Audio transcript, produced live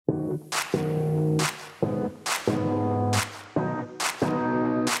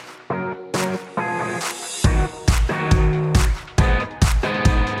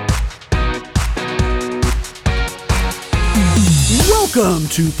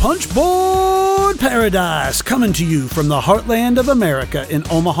to Punchboard Paradise, coming to you from the heartland of America in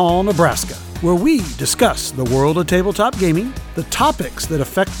Omaha, Nebraska, where we discuss the world of tabletop gaming, the topics that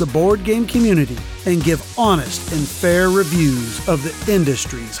affect the board game community, and give honest and fair reviews of the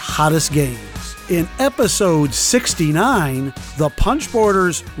industry's hottest games. In episode 69, the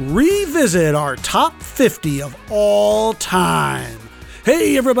Punchboarders revisit our top 50 of all time.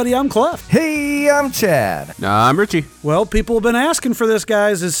 Hey everybody, I'm Clef. Hey, I'm Chad. I'm Richie. Well, people have been asking for this,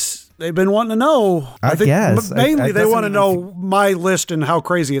 guys. They've been wanting to know. I guess. Mainly they want to know my list and how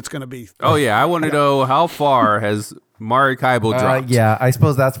crazy it's going to be. Oh, yeah. I want to know how far has Maracaibo dropped? Yeah, I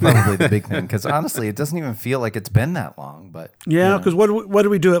suppose that's probably the big thing, because honestly, it doesn't even feel like it's been that long. But yeah, because what did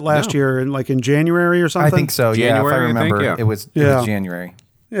we do it last year? In January or something? I think so. January, if I remember, yeah. it was January.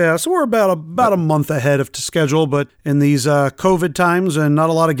 Yeah, so we're about a month ahead of schedule, but in these COVID times and not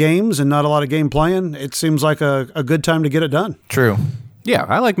a lot of games and not a lot of game playing, it seems like a good time to get it done. True. Yeah,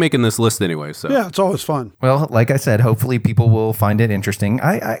 I like making this list anyway. So yeah, it's always fun. Well, like I said, hopefully people will find it interesting.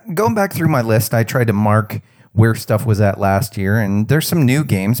 I going back through my list, I tried to mark where stuff was at last year, and there's some new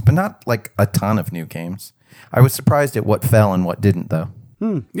games, but not like a ton of new games. I was surprised at what fell and what didn't, though.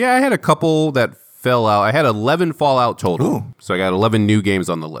 Yeah, I had a couple that fell out. I had 11 Fallout total. Ooh. So I got 11 new games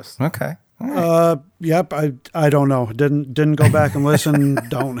on the list. Okay. Yep, I don't know. Didn't go back and listen.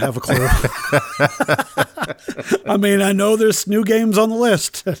 Don't have a clue. I mean, I know there's new games on the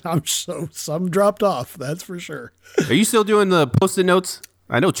list. I'm so some dropped off. That's for sure. Are you still doing the Post-it notes?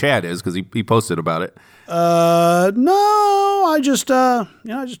 I know Chad is because he posted about it. No, I just I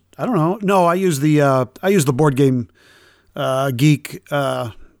don't know. No, I use the board game geek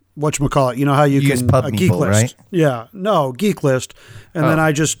whatchamacallit. You know how you Use can Pub geek Meeple, list. right? Yeah, no, geek list. And then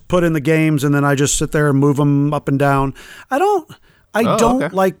I just put in the games and then I just sit there and move them up and down. I don't okay.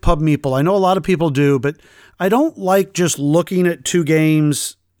 like Pub Meeple. I know a lot of people do, but I don't like just looking at two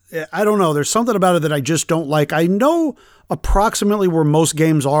games. I don't know. There's something about it that I just don't like. I know approximately where most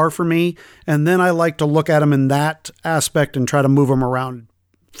games are for me, and then I like to look at them in that aspect and try to move them around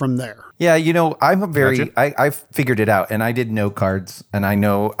from there. Yeah, I'm a very, Gotcha. I figured it out, and I did no cards, and I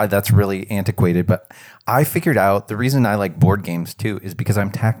know that's really antiquated, but I figured out the reason I like board games too is because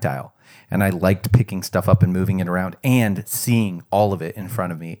I'm tactile, and I liked picking stuff up and moving it around and seeing all of it in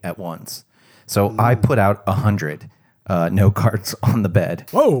front of me at once. So I put out 100 no cards on the bed.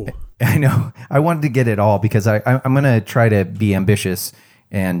 Whoa. I know. I wanted to get it all because I'm going to try to be ambitious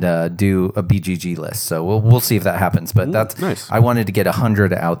and do a BGG list. So we'll see if that happens. But that's nice. I wanted to get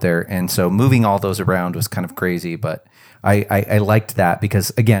 100 out there, and so moving all those around was kind of crazy. But I liked that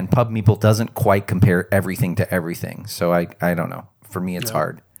because again, Pub Meeple doesn't quite compare everything to everything. So I don't know. For me, it's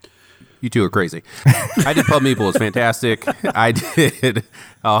hard. You two are crazy. I did Pub Meeple. It's fantastic. I did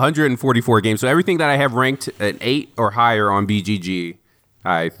 144 games. So everything that I have ranked at 8 or higher on BGG,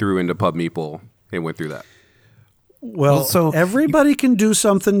 I threw into Pub Meeple and went through that. Well, so everybody can do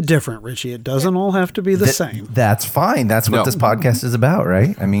something different, Richie. It doesn't all have to be the same. That's fine. That's what this podcast is about,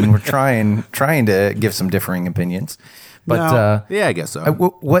 right? I mean, we're trying to give some differing opinions. But Now- Yeah, I guess so.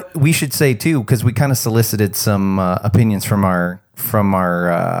 what we should say too, because we kind of solicited some opinions from our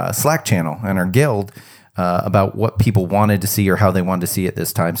Slack channel and our guild about what people wanted to see or how they wanted to see it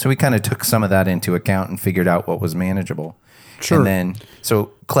this time. So we kind of took some of that into account and figured out what was manageable. Sure. And then,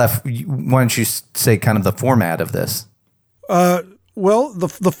 so Clef, why don't you say kind of the format of this? Well,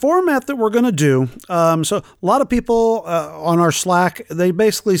 the format that we're going to do, so a lot of people on our Slack, they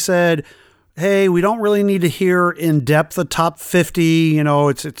basically said, hey, we don't really need to hear in depth the top 50,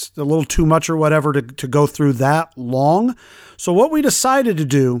 it's a little too much or whatever to go through that long. So what we decided to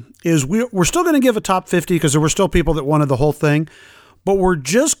do is we're still going to give a top 50 because there were still people that wanted the whole thing, but we're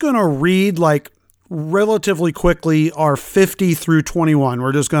just going to read relatively quickly our 50 through 21.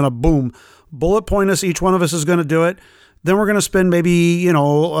 We're just going to bullet point us. Each one of us is going to do it. Then we're going to spend maybe,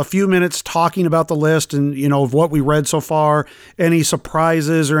 a few minutes talking about the list and, of what we read so far, any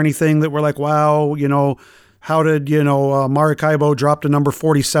surprises or anything that we're like, wow, how did, Maracaibo drop to number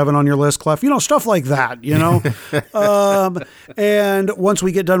 47 on your list, Clef? Stuff like that, and once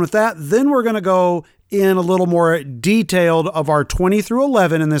we get done with that, then we're going to go in a little more detailed of our 20 through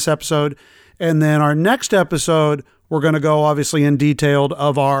 11 in this episode. And then our next episode, we're going to go obviously in detailed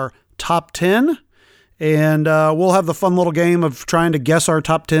of our top 10. And we'll have the fun little game of trying to guess our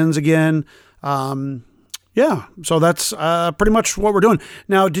top 10s again. So that's pretty much what we're doing.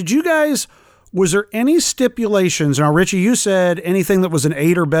 Now, was there any stipulations? Now, Richie, you said anything that was an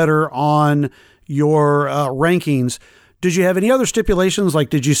 8 or better on your rankings. Did you have any other stipulations? Like,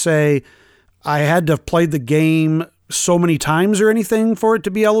 did you say I had to have played the game so many times or anything for it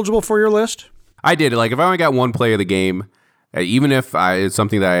to be eligible for your list? I did. Like, if I only got one play of the game, Even if it's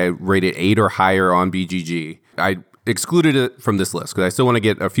something that I rated 8 or higher on BGG, I excluded it from this list because I still want to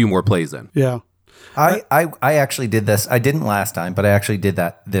get a few more plays in. Yeah. I actually did this. I didn't last time, but I actually did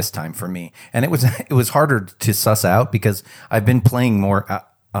that this time for me. And it was harder to suss out because I've been playing more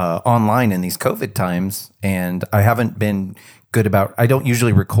online in these COVID times, and I haven't been good about, I don't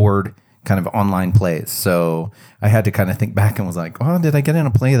usually record kind of online plays. So I had to kind of think back and was like, oh, did I get in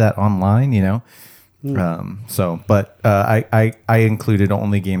a play that online, you know? But I included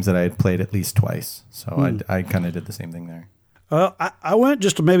only games that I had played at least twice. So I kind of did the same thing there. I went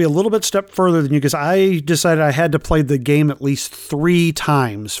just maybe a little bit step further than you because I decided I had to play the game at least 3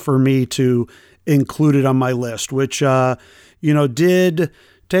 times for me to include it on my list, which, did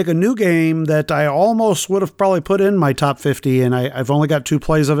take a new game that I almost would have probably put in my top 50, and I've only got 2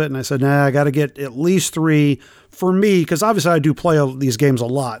 plays of it, and I said, nah, I got to get at least 3 for me, because obviously I do play these games a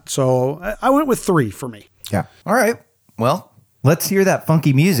lot, so I went with 3 for me. Yeah. All right. Well, let's hear that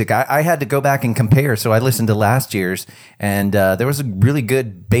funky music. I had to go back and compare, so I listened to last year's, and there was a really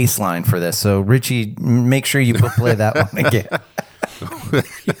good bass line for this, so Richie, make sure you play that one again.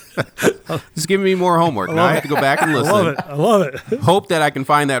 Just giving me more homework. Now I have to go back and listen. I love it. Hope that I can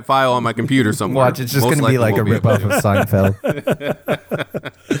find that file on my computer somewhere. Watch, it's just going to be like a ripoff of Seinfeld.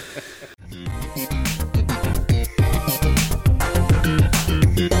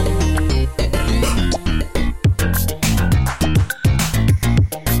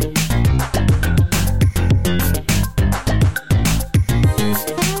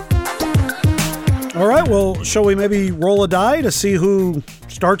 All right, well, shall we maybe roll a die to see who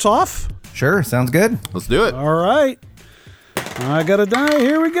starts off? Sure, sounds good. Let's do it. All right. I got a die.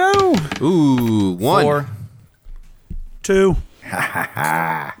 Here we go. Ooh, 1. 4. 2.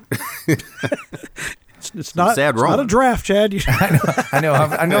 It's not a draft, Chad. I know.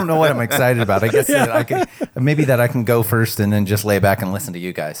 I don't know what I'm excited about. I guess that I can go first and then just lay back and listen to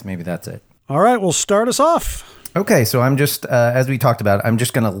you guys. Maybe that's it. All right, well, start us off. Okay, so I'm just, as we talked about, I'm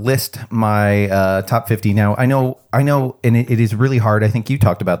just going to list my top 50 now. I know, and it is really hard. I think you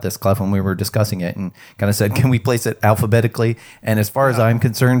talked about this, Clef, when we were discussing it, and kind of said, can we place it alphabetically? And as far as I'm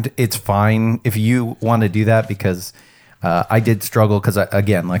concerned, it's fine if you want to do that, because I did struggle, because,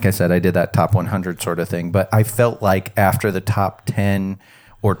 again, like I said, I did that top 100 sort of thing, but I felt like after the top 10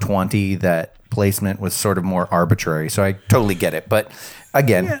 or 20, that placement was sort of more arbitrary. So I totally get it. But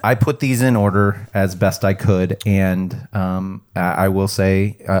again, I put these in order as best I could. And I will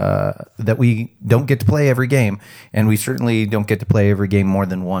say that we don't get to play every game. And we certainly don't get to play every game more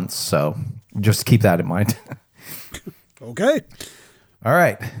than once. So just keep that in mind. Okay. All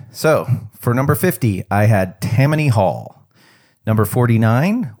right. So for number 50, I had Tammany Hall. Number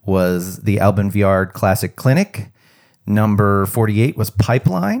 49 was the Albin Viard Classic Clinic. Number 48 was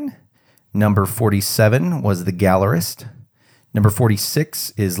Pipeline. Number 47 was The Gallerist. Number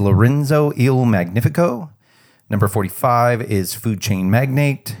 46 is Lorenzo Il Magnifico. Number 45 is Food Chain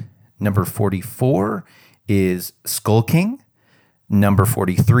Magnate. Number 44 is Skull King. Number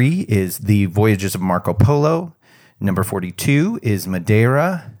 43 is The Voyages of Marco Polo. Number 42 is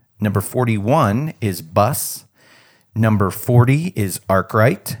Madeira. Number 41 is Bus. Number 40 is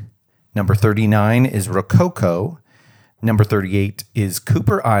Arkwright. Number 39 is Rococo. Number 38 is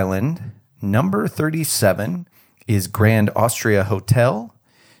Cooper Island. Number 37 is Grand Austria Hotel.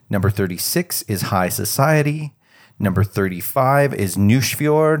 Number 36 is High Society. Number 35 is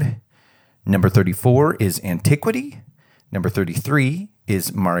Newsfjord. Number 34 is Antiquity. Number 33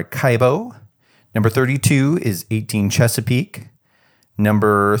 is Maracaibo. Number 32 is 18 Chesapeake.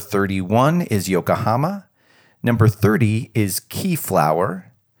 Number 31 is Yokohama. Number 30 is Keyflower.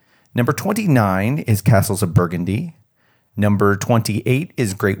 Number 29 is Castles of Burgundy. Number 28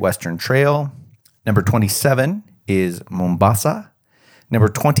 is Great Western Trail. Number 27 is Mombasa. Number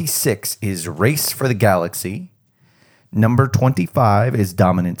 26 is Race for the Galaxy. Number 25 is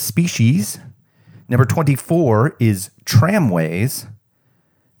Dominant Species. Number 24 is Tramways.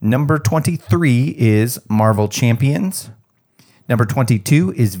 Number 23 is Marvel Champions. Number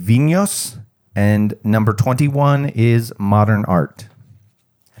 22 is Vinos. And number 21 is Modern Art.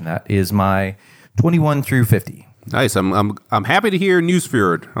 And that is my 21 through 50. Nice. I'm happy to hear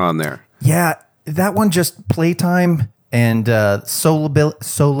Newsfjord on there. Yeah, that one, just playtime and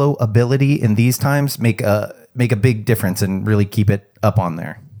solo ability in these times make a big difference and really keep it up on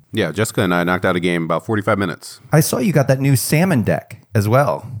there. Yeah, Jessica and I knocked out a game in about 45 minutes. I saw you got that new salmon deck as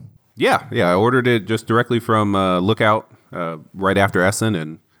well. Yeah. I ordered it just directly from Lookout right after Essen,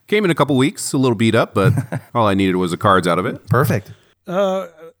 and came in a couple weeks, a little beat up, but all I needed was the cards out of it. Perfect.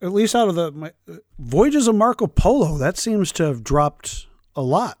 At least out of the Voyages of Marco Polo, that seems to have dropped a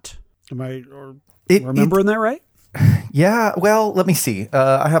lot. Am I remembering that right? Yeah, well, let me see.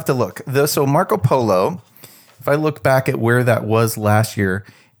 I have to look. So Marco Polo, if I look back at where that was last year,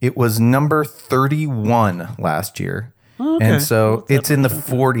 it was number 31 last year. Okay. And so it's in the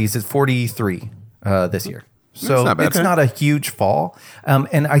 40s. It's 43 this year. So not bad. it's not a huge fall.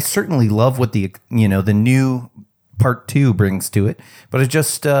 And I certainly love what the new part 2 brings to it. But it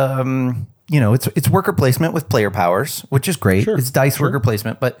just, it's worker placement with player powers, which is great. Sure. It's dice worker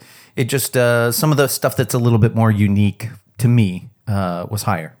placement, but it just, some of the stuff that's a little bit more unique to me was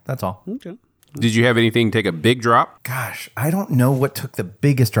higher. That's all. Okay. Did you have anything take a big drop? Gosh, I don't know what took the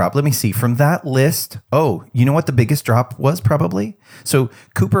biggest drop. Let me see. From that list, you know what the biggest drop was probably? So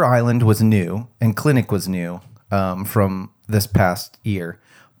Cooper Island was new and Clinic was new from this past year.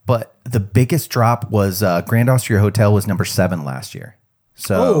 But the biggest drop was Grand Austria Hotel was number 7 last year.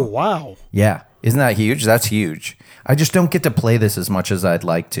 So, Oh, wow. yeah. Isn't that huge? That's huge. I just don't get to play this as much as I'd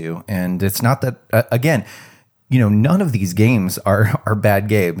like to. And it's not that, again, none of these games are bad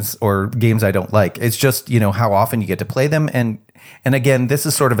games or games I don't like. It's just, how often you get to play them. And again, this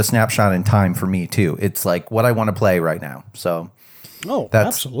is sort of a snapshot in time for me too. It's like what I want to play right now. So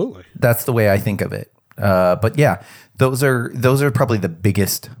Absolutely. that's the way I think of it. But yeah, those are probably the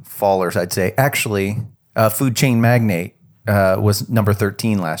biggest fallers, I'd say. Actually, Food Chain Magnate was number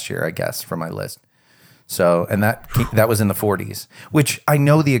 13 last year, I guess, for my list. So, and that was in the 40s, which I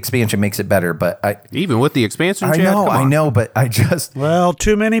know the expansion makes it better, but Even with the expansion, I Chad? know, Come I on. know, but I just, Well,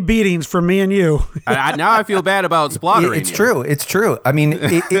 too many beatings for me and you. Now I feel bad about splattering it's you. true. It's true. I mean,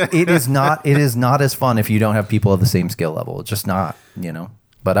 it is not as fun if you don't have people of the same skill level. It's just not,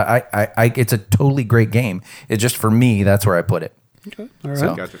 but I it's a totally great game. It's just for me, that's where I put it. Okay. All right.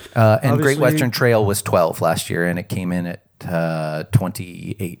 So, Gotcha. and Great Obviously- Western Trail was 12 last year, and it came in at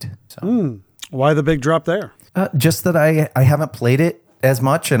 28. So Why the big drop there? just that I haven't played it as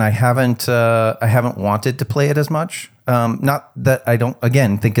much, and I haven't wanted to play it as much. Not that I don't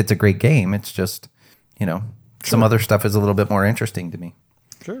again think it's a great game. It's just some other stuff is a little bit more interesting to me.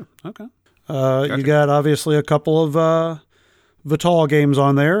 Sure. Okay. You got obviously a couple of Vital games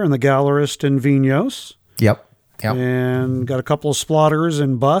on there, and the Gallerist and Vinos, Yep. and got a couple of Splotters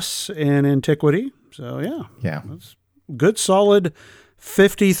and Bus and Antiquity. So Yeah. good solid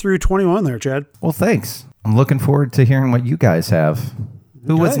 50 through 21 there, Chad. Well, thanks. I'm looking forward to hearing what you guys have.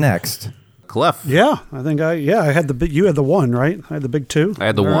 Who was Okay. next? Clef. Yeah, I think I had the big. You had the one, right? I had the big 2. I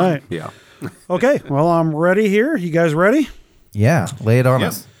had the All one. right. Yeah. Okay. Well, I'm ready here. You guys ready? Yeah, lay it on Yep.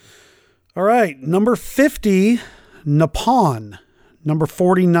 us. All right. Number 50, Nippon. Number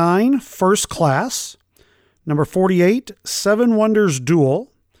 49, First Class. Number 48, Seven Wonders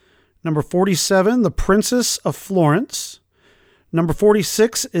Duel. Number 47, The Princess of Florence. Number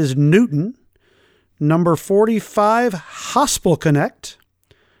 46 is Newton. Number 45, Hospital Connect.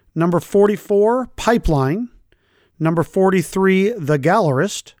 Number 44, Pipeline. Number 43, The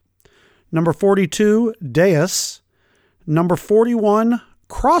Gallerist. Number 42, Deus. Number 41,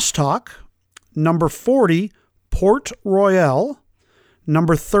 Crosstalk. Number 40, Port Royal.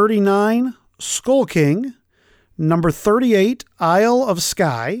 Number 39, Skull King. Number 38, Isle of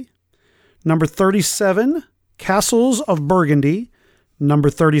Skye. Number 37, Castles of Burgundy. Number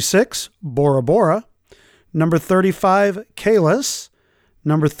 36, Bora Bora. Number 35, Kalis.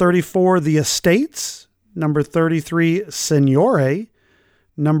 Number 34, The Estates. Number 33, Signore.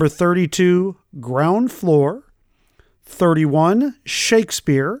 Number 32, Ground Floor. 31,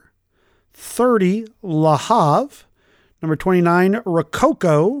 Shakespeare. 30, Le Havre. Number 29,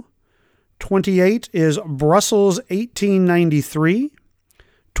 Rococo. 28 is Brussels 1893.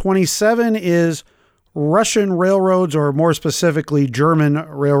 27 is Russian railroads, or more specifically, German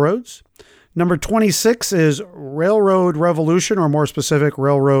railroads. Number 26 is Railroad Revolution, or more specific,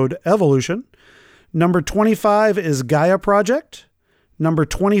 Railroad Evolution. Number 25 is Gaia Project. Number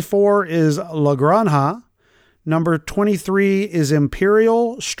 24 is La Granja. Number 23 is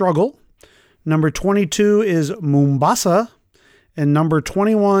Imperial Struggle. Number 22 is Mombasa. And number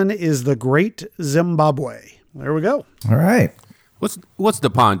 21 is The Great Zimbabwe. There we go. All right. What's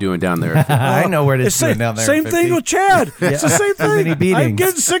DuPont doing down there? I know where to It's sit down there. same thing with Chad. It's the same Too many thing. beatings. I'm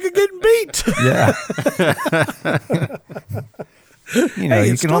getting sick of getting beat. Yeah. Hey,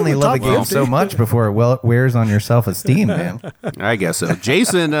 you it's can still only the love a top game 50. so much before it wears on your self-esteem, man. I guess so.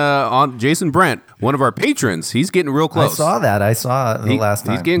 Jason Brent, one of our patrons, he's getting real close. I saw that. I saw it the last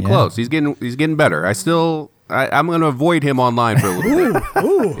time. He's getting Yeah. close. He's getting better. I'm going to avoid him online for a little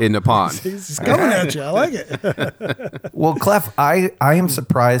bit in the pond. He's coming at you. I like it. Well, Clef, I am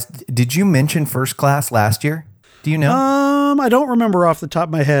surprised. Did you mention First Class last year? Do you know? I don't remember off the top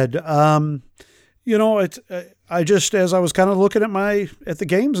of my head. I just, as I was kind of looking at the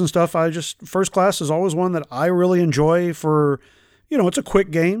games and stuff, First Class is always one that I really enjoy for, it's a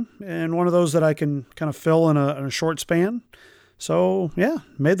quick game and one of those that I can kind of fill in a short span. So yeah,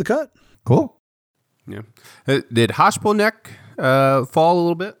 made the cut. Cool. Yeah. Did Haspelneck fall a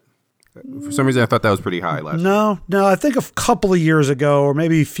little bit? For some reason, I thought that was pretty high last year. No, I think a couple of years ago, or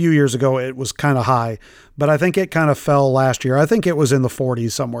maybe a few years ago, it was kind of high, but I think it kind of fell last year. I think it was in the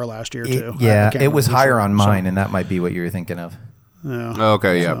 40s somewhere last year, too. It was higher on mine, and that might be what you were thinking of. Yeah.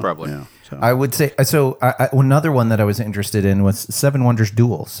 Okay, yeah, probably. Yeah, I would say, another one that I was interested in was Seven Wonders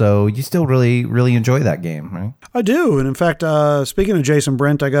Duel. So you still really, really enjoy that game, right? I do. And in fact, speaking of Jason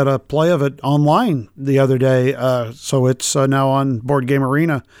Brent, I got a play of it online the other day. So it's now on Board Game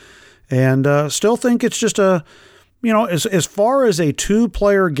Arena. And still think it's just as far as a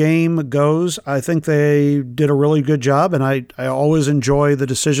two-player game goes, I think they did a really good job, and I always enjoy the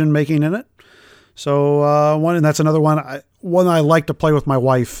decision-making in it. So and that's another one I like to play with my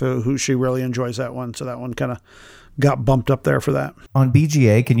wife, who she really enjoys that one. So that one kind of got bumped up there for that. On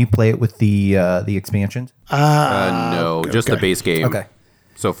BGA, can you play it with the expansions? No, just the base game. Okay.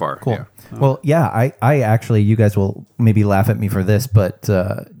 So far. Cool. Yeah. Well, yeah, I actually, you guys will maybe laugh at me for this, but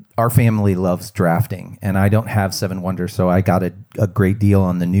our family loves drafting, and I don't have Seven Wonders, so I got a great deal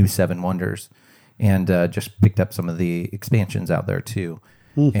on the new Seven Wonders, and just picked up some of the expansions out there too.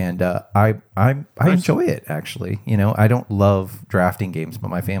 And I enjoy it, actually. I don't love drafting games, but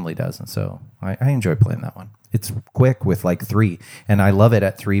my family does, and so I enjoy playing that one. It's quick with like 3, and I love it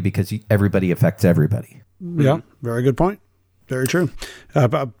at 3 because everybody affects everybody. Yeah, very good point. Very true.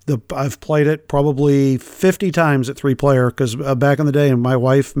 I've played it probably 50 times at 3-player because back in the day, my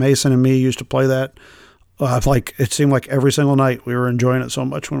wife, Mason, and me used to play that. It seemed like every single night. We were enjoying it so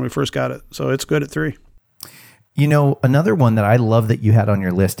much when we first got it. So it's good at 3. Another one that I love that you had on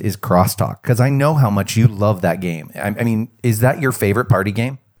your list is Crosstalk, because I know how much you love that game. I mean, is that your favorite party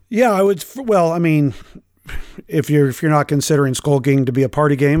game? Yeah, I would. Well, I mean, if you're not considering Skull King to be a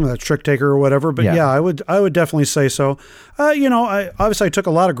party game, that's Trick Taker or whatever. But yeah, I would definitely say so. I obviously took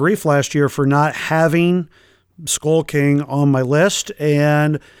a lot of grief last year for not having Skull King on my list,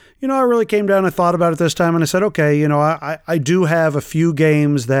 and I really came down and thought about it this time, and I said, okay, I do have a few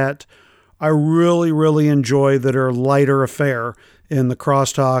games that I really, really enjoy that are lighter affair in the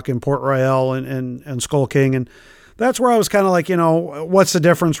Crosstalk and Port Royale and Skull King. And that's where I was kind of like, what's the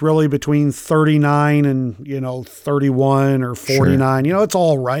difference really between 39 and, 31 or 49? Sure. It's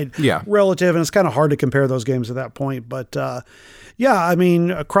all right. Yeah. Relative. And it's kind of hard to compare those games at that point. But I mean,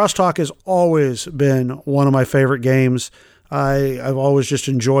 Crosstalk has always been one of my favorite games. I've always just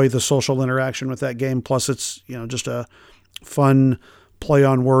enjoyed the social interaction with that game. Plus it's, just a fun play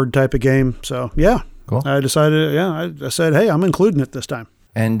on word type of game. So yeah, cool. I decided, I said, hey, I'm including it this time.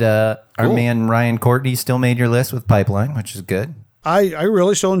 And our man Ryan Courtney still made your list with Pipeline, which is good. I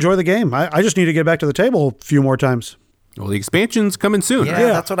really still enjoy the game. I just need to get back to the table a few more times. Well, the expansion's coming soon. Yeah,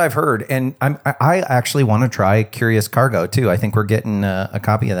 that's what I've heard. And I actually want to try Curious Cargo too. I think we're getting a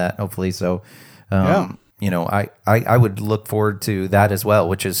copy of that, hopefully. So, I would look forward to that as well,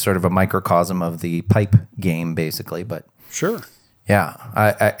 which is sort of a microcosm of the pipe game, basically. But sure.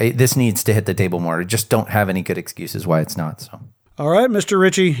 Yeah, this needs to hit the table more. I just don't have any good excuses why it's not. So, all right, Mr.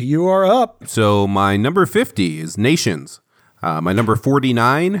 Ritchie, you are up. So my number 50 is Nations. My number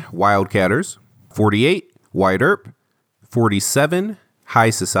 49, Wildcatters. 48, White Earp. 47, High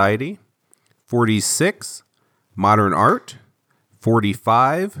Society. 46, Modern Art.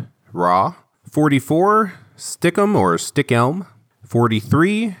 45, Raw. 44, Stickum or Stickelm.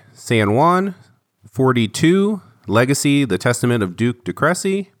 43, San Juan. 42, Legacy, The Testament of Duke de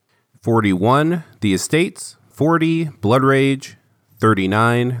Cressy. 41, The Estates. 40, Blood Rage.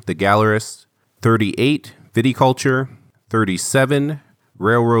 39, The Gallerist. 38, Viticulture. 37,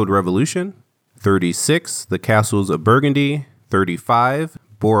 Railroad Revolution. 36, The Castles of Burgundy. 35,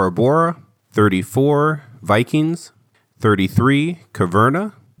 Bora Bora. 34, Vikings. 33,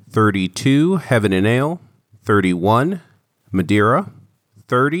 Caverna. 32, Heaven and Ale. 31, Madeira.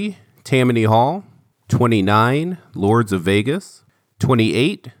 30, Tammany Hall. 29, Lords of Vegas.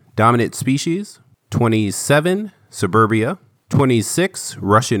 28, Dominant Species. 27, Suburbia. 26,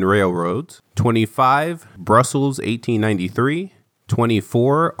 Russian Railroads. 25, Brussels 1893.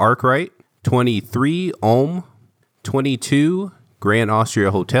 24, Arkwright. 23, Ulm. 22, Grand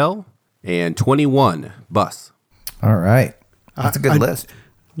Austria Hotel. And 21, Bus. All right. That's a good list.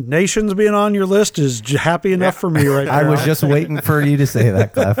 Nations being on your list is happy enough for me right now. I was just waiting for you to say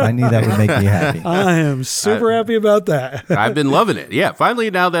that, Clef. I knew that would make me happy. I am super happy about that. I've been loving it. Yeah, finally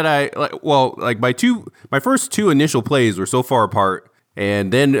now that my first two initial plays were so far apart,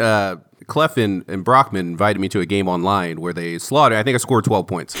 and then Clef and Brockman invited me to a game online where they slaughtered. I think I scored 12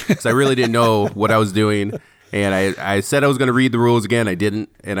 points because I really didn't know what I was doing. And I said I was going to read the rules again. I didn't.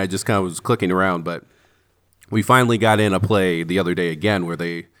 And I just kind of was clicking around. But we finally got in a play the other day again where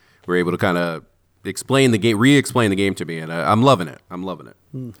they were able to kind of explain the game, re-explain the game to me. And I'm loving it. I'm loving it.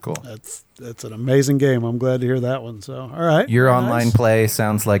 Cool. That's an amazing game. I'm glad to hear that one. So, all right. Your Nice. online play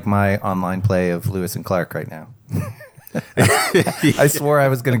sounds like my online play of Lewis and Clark right now. I swore I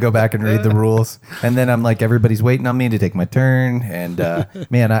was going to go back and read the rules, and then I'm like, everybody's waiting on me to take my turn, and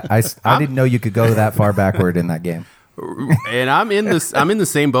man, I didn't know you could go that far backward in that game. And I'm in the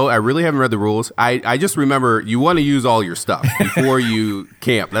same boat. I really haven't read the rules. I just remember you want to use all your stuff before you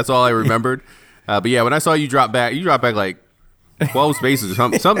camp. That's all I remembered. But yeah, when I saw you drop back like 12 spaces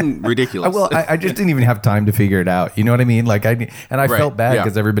or something ridiculous. Well, I just didn't even have time to figure it out. You know what I mean? Like I felt bad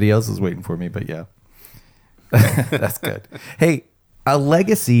because everybody else was waiting for me. But yeah, that's good. Hey, a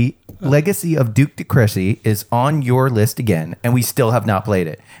legacy of Duke de Cressy is on your list again, and we still have not played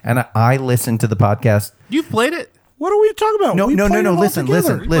it. And I listened to the podcast. You've played it? What are we talking about? No. We played it all Listen.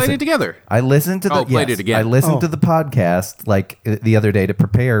 together. Played it together. I listened to the played it again. I listened to the podcast like the other day to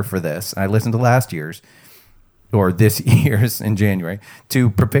prepare for this. I listened to last year's or this year's in January to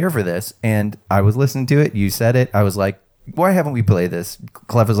prepare for this, and I was listening to it. You said it. I was like, why haven't we played this?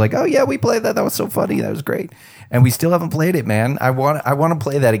 Clef was like, oh yeah, we played that. That was so funny. That was great. And we still haven't played it, man. I want to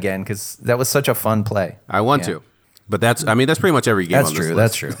play that again because that was such a fun play. I want to. But that's pretty much every game That's on this true.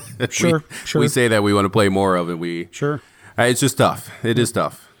 list. That's true. Sure. We say that we want to play more of, and we Sure. It's just tough. It is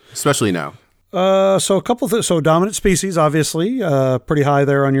tough, especially now. So a couple of so Dominant Species, obviously, pretty high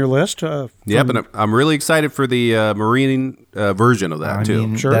there on your list. Yep, and I'm really excited for the marine version of that I too.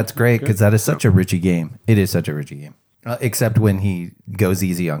 mean, Sure. that's great because that is such a Richie game. It is such a Richie game. Except when he goes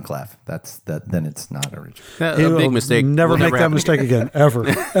easy on Clef. Then it's not a Richie. A He big will mistake. Never Will make that happen mistake again.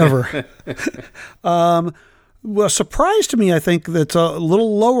 Ever. Well, a surprise to me, I think that's a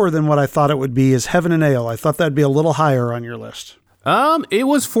little lower than what I thought it would be is Heaven and Ale. I thought that'd be a little higher on your list. It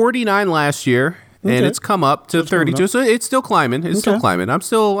was 49 last year, and Okay. it's come up to 32. So it's still climbing. It's still climbing. I'm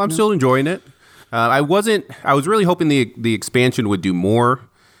still enjoying it. I was really hoping the expansion would do more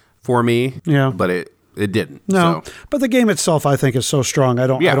for me. Yeah. But it didn't. No, So. but the game itself, I think, is so strong.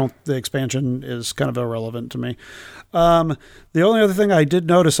 Yeah. The expansion is kind of irrelevant to me. The only other thing I did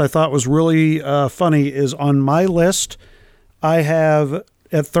notice I thought was really funny is on my list, I have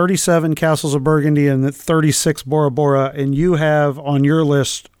at 37 Castles of Burgundy and at 36 Bora Bora, and you have on your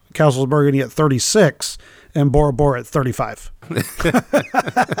list Castles of Burgundy at 36 and Bora Bora at 35.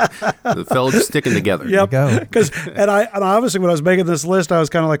 The fellas sticking together. Yep. go. And obviously when I was making this list, I was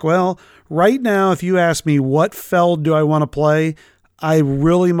kind of like, well, right now, if you ask me what feld do I want to play, I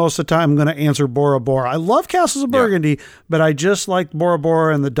really most of the time I'm going to answer Bora Bora. I love Castles of Burgundy, but I just like Bora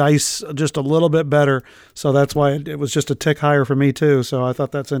Bora and the dice just a little bit better. So that's why it was just a tick higher for me too. So I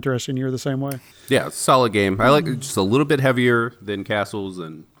thought that's interesting. You're the same way. Yeah, it's a solid game. I like it just a little bit heavier than Castles,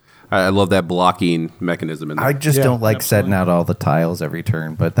 and I love that blocking mechanism in there. I just Yeah, don't like absolutely. setting out all the tiles every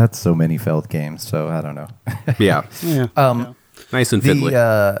turn, but that's so many Feld games, so I don't know. Yeah. Yeah. Nice and fiddly.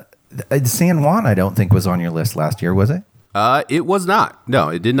 The San Juan, I don't think was on your list last year, was it? It was not. No,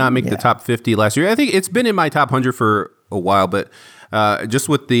 it did not make the top 50 last year. I think it's been in my top 100 for a while, but just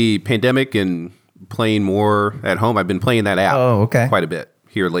with the pandemic and playing more at home, I've been playing that app quite a bit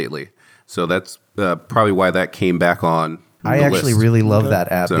here lately. So that's probably why that came back on I the actually list. really love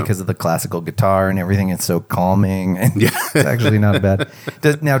that app So- because of the classical guitar and everything. It's so calming. And it's actually not bad.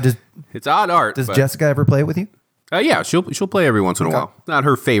 Does It's odd art. but- Jessica ever play it with you? Yeah, she'll play every once in a while. Not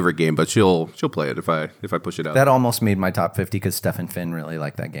her favorite game, but she'll play it if I push it out. That almost made my top 50 because Steph and Finn really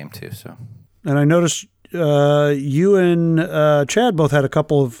like that game too. So And I noticed you and Chad both had a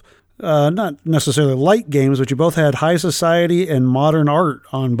couple of not necessarily light games, but you both had High Society and Modern Art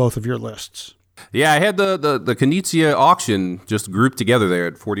on both of your lists. Yeah, I had the Knizia auction just grouped together there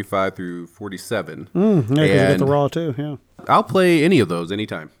at 45 through 47. Yeah, 'cause you got And the Raw too. Yeah. I'll play any of those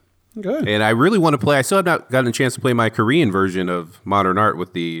anytime. Good. And I really want to play. I still have not gotten a chance to play my Korean version of Modern Art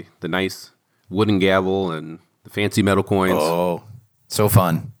with the nice wooden gavel and the fancy metal coins. Oh, so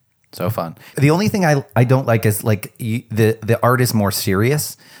fun. So fun. The only thing I don't like is like the art is more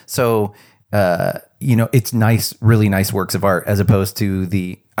serious. So, it's nice, really nice works of art as opposed to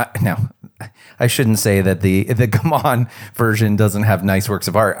now I shouldn't say that the Come On version doesn't have nice works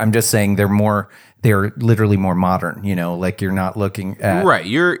of art. I'm just saying they're literally more modern, like you're not looking at. Right.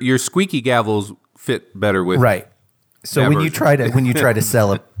 Your squeaky gavels fit better with. Right. So that when you version. try to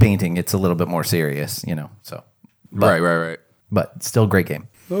sell a painting, it's a little bit more serious, so. But, Right. But still great game.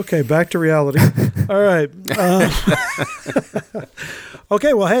 Okay, back to reality. All right.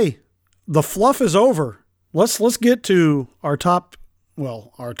 Okay, well, hey, the fluff is over. Let's get to our top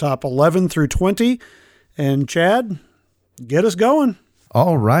 11 through 20. And Chad, get us going.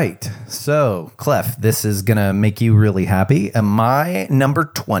 All right. So, Clef, this is going to make you really happy. And my number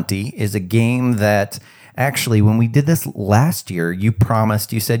 20 is a game that actually, when we did this last year, you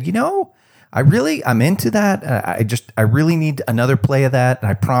said, I'm into that. I really need another play of that.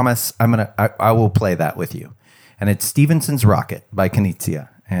 And I promise I will play that with you. And it's Stevenson's Rocket by Knizia.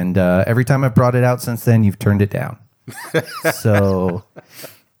 And every time I've brought it out since then, you've turned it down. So,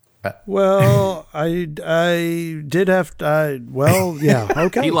 well, I did have to. Yeah,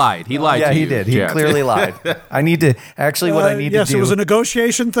 okay. He lied. Yeah, he did. He clearly lied. I need to actually. What I need to do. Yes, it was a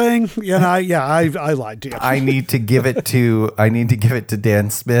negotiation thing. I lied to you. I need to give it to Dan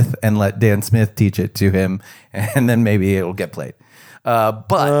Smith and let Dan Smith teach it to him, and then maybe it'll get played.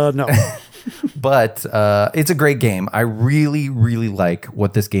 But no. But it's a great game. I really, really like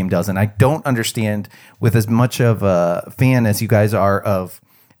what this game does. And I don't understand, with as much of a fan as you guys are of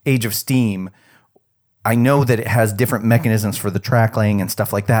Age of Steam, I know that it has different mechanisms for the track laying and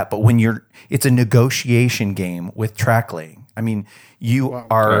stuff like that. But when it's a negotiation game with track laying, I mean, you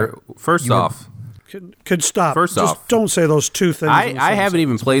are... First off... Could stop. First Just off, don't say those two things. I haven't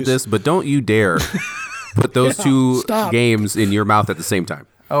even played this, but don't you dare put those two games in your mouth at the same time.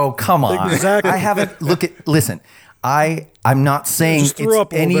 Oh, come on. Exactly. I haven't... Listen, I'm not saying it's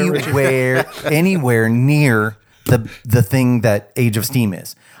anywhere near the thing that Age of Steam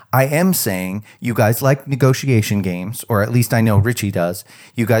is. I am saying you guys like negotiation games, or at least I know Richie does.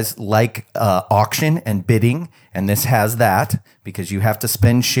 You guys like auction and bidding, and this has that because you have to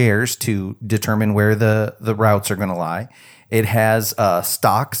spend shares to determine where the routes are going to lie. It has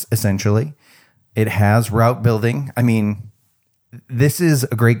stocks, essentially. It has route building. I mean... This is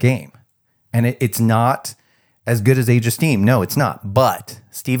a great game, and it's not as good as Age of Steam. No, it's not. But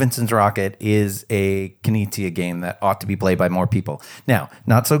Stevenson's Rocket is a Knizia game that ought to be played by more people. Now,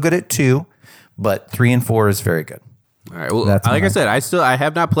 not so good at 2, but 3 and 4 is very good. All right. Well, like I said, I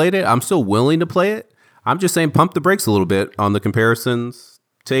have not played it. I'm still willing to play it. I'm just saying pump the brakes a little bit on the comparisons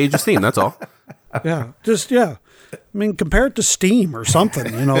to Age of Steam. That's all. Yeah. I mean, compare it to Steam or something,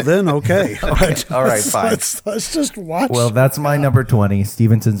 then okay. All right, fine. Let's just watch. Well, that's my number 20,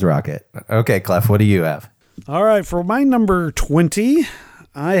 Stevenson's Rocket. Okay, Clef, what do you have? All right, for my number 20,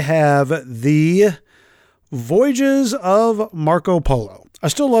 I have the Voyages of Marco Polo. I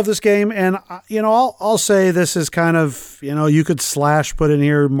still love this game, and, I'll say this is kind of, you could put in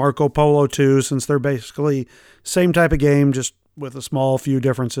here Marco Polo 2, since they're basically same type of game, just with a small few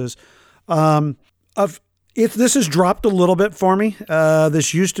differences. This has dropped a little bit for me.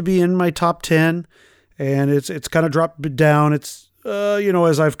 This used to be in my top 10, and it's kind of dropped down. It's,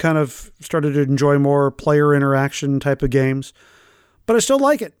 as I've kind of started to enjoy more player interaction type of games, but I still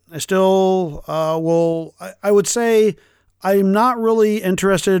like it. I still I would say I'm not really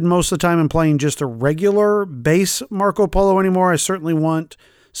interested most of the time in playing just a regular base Marco Polo anymore. I certainly want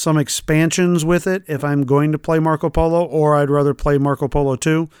some expansions with it if I'm going to play Marco Polo, or I'd rather play Marco Polo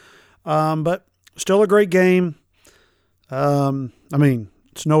 2. But still a great game.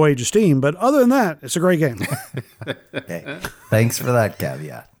 It's no Age of Steam, but other than that, it's a great game. Okay. Thanks for that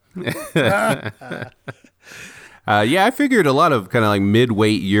caveat. I figured a lot of kind of like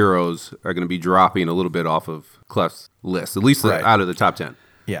mid-weight Euros are going to be dropping a little bit off of Clef's list, at least out of the top 10.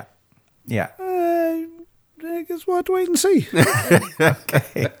 Yeah. I guess we'll have to wait and see.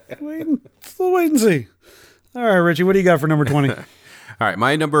 Okay. We'll wait and see. All right, Richie, what do you got for number 20? All right,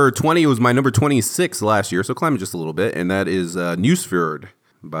 my number 20 was my number 26 last year, so climbing just a little bit, and that is Newsfjord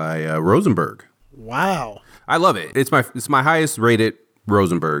by Rosenberg. Wow. I love it. It's my highest rated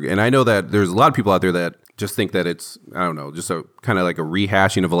Rosenberg, and I know that there's a lot of people out there that just think that it's, I don't know, just a kind of like a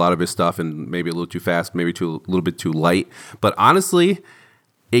rehashing of a lot of his stuff and maybe a little too fast, maybe a little bit too light. But honestly,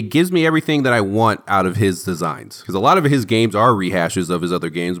 it gives me everything that I want out of his designs. Because a lot of his games are rehashes of his other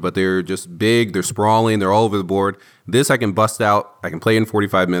games, but they're just big, they're sprawling, they're all over the board. This I can bust out, I can play in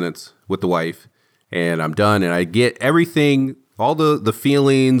 45 minutes with the wife, and I'm done. And I get everything, all the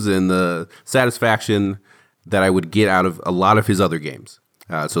feelings and the satisfaction that I would get out of a lot of his other games.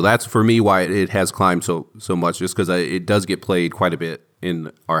 So that's for me why it has climbed so much, just because it does get played quite a bit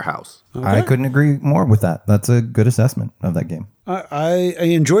in our house. Okay. I couldn't agree more with that. That's a good assessment of that game. I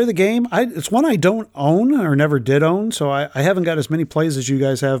enjoy the game. It's one I don't own or never did own, so I haven't got as many plays as you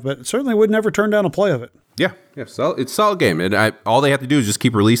guys have, but certainly would never turn down a play of it. Yeah, so it's a solid game, and all they have to do is just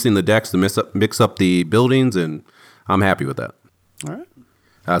keep releasing the decks to mix up the buildings, and I'm happy with that. All right.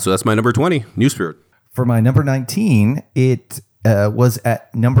 So that's my number 20, Newsfjord. For my number 19, it was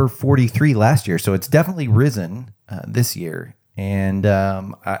at number 43 last year, so it's definitely risen this year. and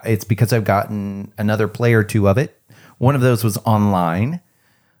it's because I've gotten another play or two of it. One of those was online,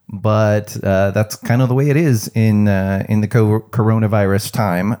 but that's kind of the way it is in the coronavirus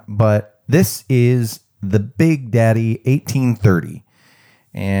time. But this is the Big Daddy 1830,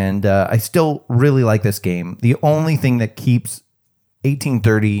 and I still really like this game. The only thing that keeps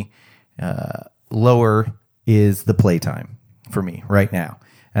 1830 lower is the playtime for me right now,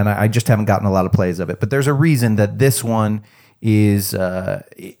 and I just haven't gotten a lot of plays of it. But there's a reason that this one is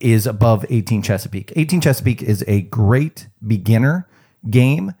above 18 Chesapeake. 18 Chesapeake is a great beginner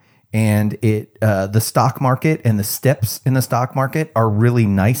game, and the stock market and the steps in the stock market are really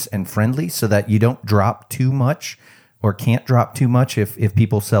nice and friendly, so that you don't drop too much or can't drop too much if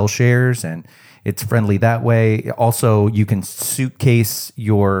people sell shares, and it's friendly that way. Also, you can suitcase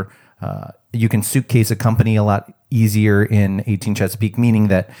a company a lot easier in 18 Chesapeake, meaning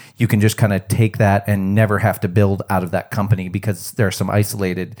that you can just kind of take that and never have to build out of that company, because there are some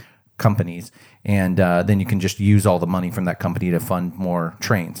isolated companies, and then you can just use all the money from that company to fund more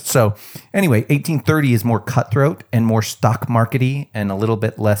trains. So anyway, 1830 is more cutthroat and more stock markety and a little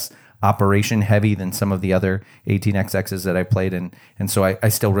bit less operation heavy than some of the other 18XXs that I played, and so I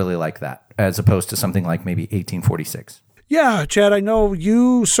still really like that, as opposed to something like maybe 1846. Yeah, Chad, I know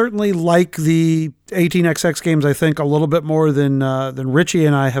you certainly like the 18XX games, I think, a little bit more than Richie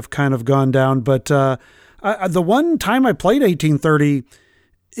and I have kind of gone down. But the one time I played 1830,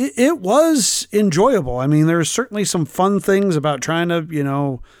 it was enjoyable. I mean, there's certainly some fun things about trying to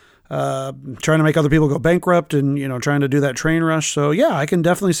make other people go bankrupt and, trying to do that train rush. So, yeah, I can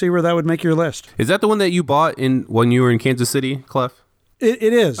definitely see where that would make your list. Is that the one that you bought when you were in Kansas City, Clef? It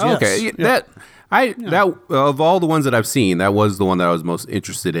is, yes. Okay, yeah. That of all the ones that I've seen, that was the one that I was most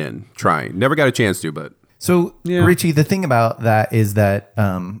interested trying. Never got a chance to, but so Richie, the thing about that is that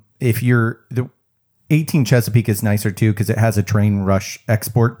if you're the 18 Chesapeake is nicer too, because it has a train rush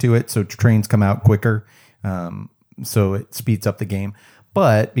export to it, so trains come out quicker, so it speeds up the game.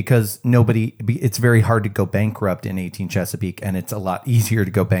 But because it's very hard to go bankrupt in 18 Chesapeake, and it's a lot easier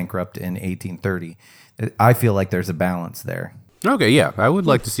to go bankrupt in 1830. I feel like there's a balance there. Okay, yeah, I would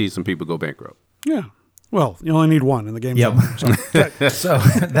like to see some people go bankrupt. Yeah. Well, you only need one in the game. Yep. So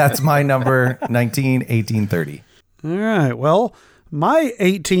that's my number 19, 1830. All right. Well, my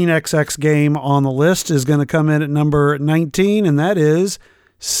 18XX game on the list is going to come in at number 19, and that is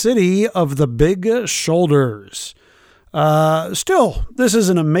City of the Big Shoulders. Still, this is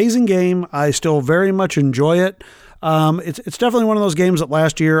an amazing game. I still very much enjoy it. It's definitely one of those games that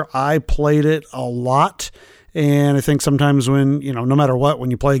last year I played it a lot. And I think sometimes when, no matter what,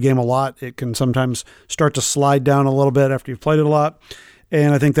 when you play a game a lot, it can sometimes start to slide down a little bit after you've played it a lot.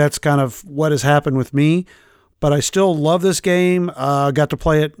 And I think that's kind of what has happened with me. But I still love this game. Got to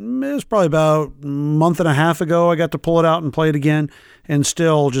play it. It was probably about a month and a half ago. I got to pull it out and play it again. And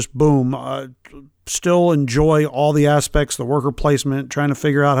still just boom. Still enjoy all the aspects, the worker placement, trying to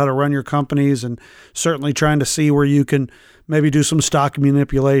figure out how to run your companies, and certainly trying to see where you can maybe do some stock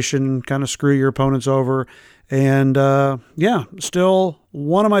manipulation, kind of screw your opponents over. And still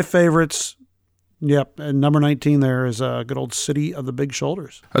one of my favorites. Yep, and number 19 there is a good old City of the Big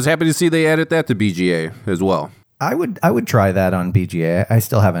Shoulders. I was happy to see they added that to BGA as well. I would try that on BGA. I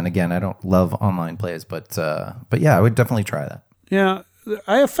still haven't. Again, I don't love online plays, but yeah, I would definitely try that. Yeah,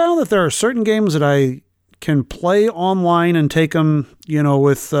 I have found that there are certain games that I can play online and take them,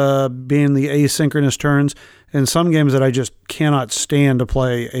 with being the asynchronous turns, and some games that I just cannot stand to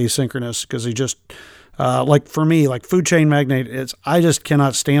play asynchronous because they just... like for me, like Food Chain Magnate, I just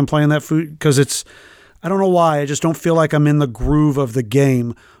cannot stand playing that food because I don't know why. I just don't feel like I'm in the groove of the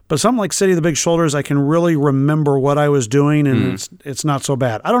game. But something like City of the Big Shoulders, I can really remember what I was doing, and it's not so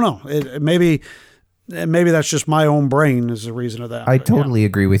bad. I don't know. Maybe that's just my own brain is the reason of that. I totally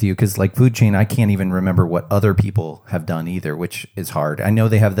agree with you, because like Food Chain, I can't even remember what other people have done either, which is hard. I know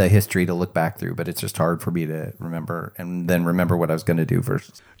they have the history to look back through, but it's just hard for me to remember and then remember what I was going to do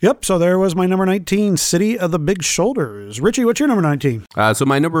first. Yep. So there was my number 19, City of the Big Shoulders. Richie, what's your number 19? So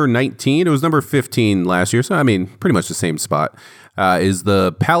my number 19, it was number 15 last year. So, I mean, pretty much the same spot, is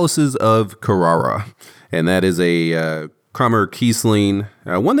the Palaces of Carrara. And that is a... Kramer Kiesling,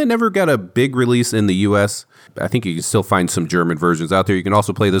 one that never got a big release in the U.S. I think you can still find some German versions out there. You can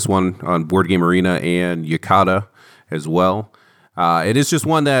also play this one on Board Game Arena and Yucata as well. It is just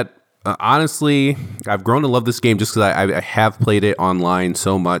one that, honestly, I've grown to love this game just because I have played it online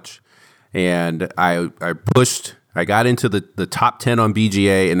so much. And I got into the top 10 on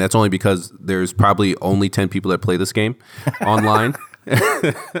BGA, and that's only because there's probably only 10 people that play this game online.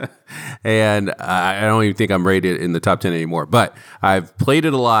 And I don't even think I'm rated in the top 10 anymore, but I've played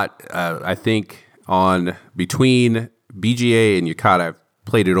it a lot. I think on between BGA and Yucata, I've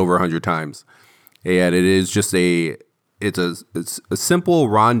played it over 100 times, and it is just it's a simple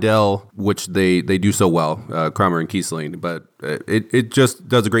rondel, which they do so well, Kramer and Kiesling, but it just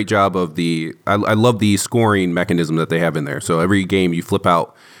does a great job of I love the scoring mechanism that they have in there. So every game you flip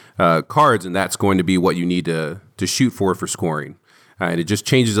out cards, and that's going to be what you need to shoot for scoring. And it just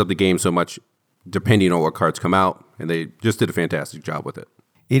changes up the game so much depending on what cards come out, and they just did a fantastic job with it.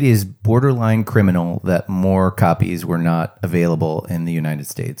 It is borderline criminal that more copies were not available in the United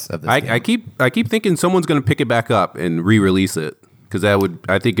States of this game. I keep thinking someone's going to pick it back up and re-release it, because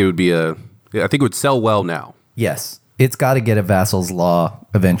I think it would sell well now. Yes, it's got to get a Vassal's Law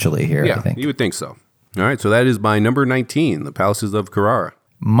eventually here. Yeah, I think you would think so. All right, so that is my number 19, The Palaces of Carrara.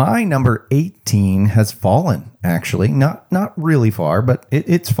 My number 18 has fallen, actually. Not really far, but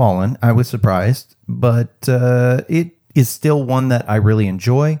it's fallen. I was surprised, but it is still one that I really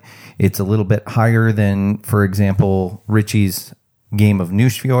enjoy. It's a little bit higher than, for example, Richie's game of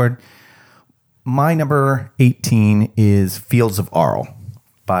Nusfjord. My number 18 is Fields of Arle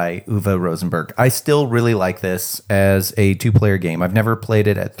by Uwe Rosenberg. I still really like this as a two-player game. I've never played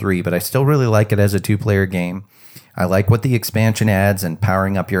it at 3, but I still really like it as a two-player game. I like what the expansion adds and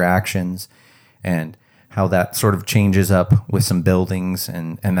powering up your actions and how that sort of changes up with some buildings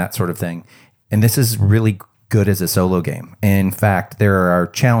and that sort of thing. And this is really good as a solo game. In fact, there are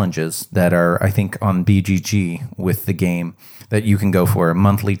challenges that are, I think, on BGG with the game that you can go for.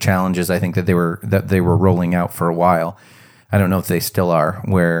 Monthly challenges, I think that they were rolling out for a while. I don't know if they still are,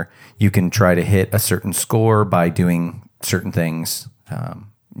 where you can try to hit a certain score by doing certain things,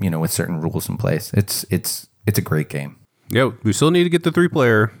 with certain rules in place. It's a great game. Yeah, we still need to get the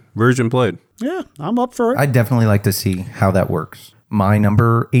 3-player version played. Yeah, I'm up for it. I'd definitely like to see how that works. My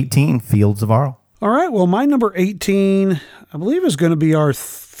number 18, Fields of Arle. All right, well, my number 18, I believe, is going to be our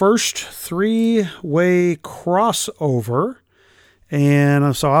first 3-way crossover.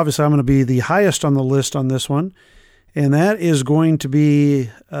 And so obviously I'm going to be the highest on the list on this one. And that is going to be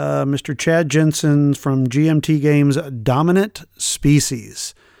Mr. Chad Jensen from GMT Games' Dominant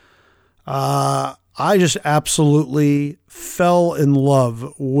Species. I just absolutely fell in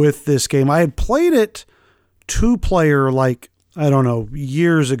love with this game. I had played it 2-player,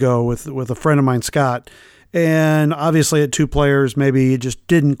 years ago with a friend of mine, Scott. And obviously at 2 players, maybe it just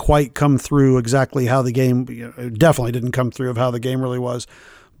didn't quite come through exactly how the game, it definitely didn't come through of how the game really was.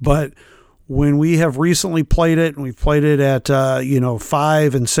 But when we have recently played it, and we've played it at,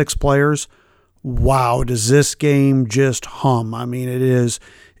 5 and 6 players, wow, does this game just hum. I mean, it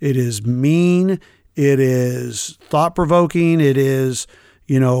is mean. It is thought-provoking. It is,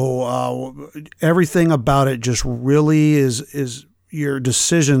 everything about it just really is your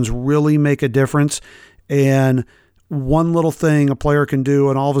decisions really make a difference. And one little thing a player can do,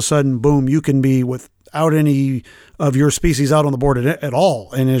 and all of a sudden, boom, you can be without any of your species out on the board at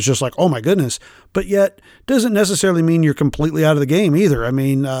all. And it's just like, oh my goodness. But yet doesn't necessarily mean you're completely out of the game either. I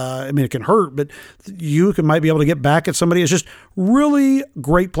mean, it can hurt, but might be able to get back at somebody. It's just really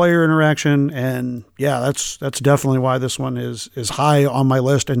great player interaction. And yeah, that's definitely why this one is high on my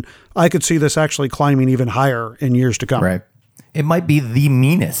list. And I could see this actually climbing even higher in years to come. Right. It might be the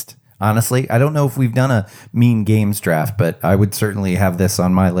meanest. Honestly, I don't know if we've done a mean games draft, but I would certainly have this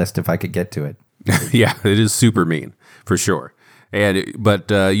on my list if I could get to it. Yeah, it is super mean for sure. But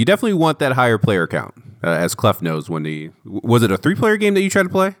you definitely want that higher player count, as Clef knows. Was it a 3-player game that you tried to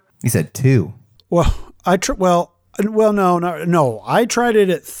play? He said 2. Well, no. I tried it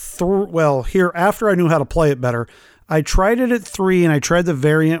at here after I knew how to play it better. I tried it at 3, and I tried the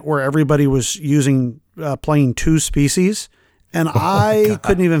variant where everybody was playing 2 species. And I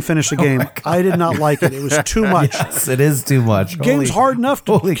couldn't even finish the game. I did not like it. It was too much. Yes, it is too much. The game's hard enough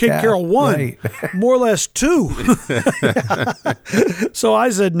to kick Carol 1, right. More or less 2. So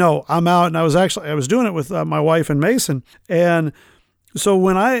I said, no, I'm out. And I was doing it with my wife and Mason. And so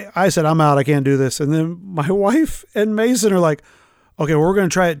when I said, I'm out, I can't do this. And then my wife and Mason are like, okay, well, we're going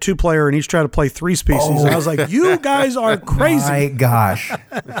to try it 2-player and each try to play 3 species. And I was like, you guys are crazy. My gosh.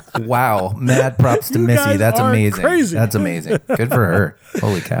 Wow. Mad props to Missy. That's amazing. Crazy. That's amazing. Good for her.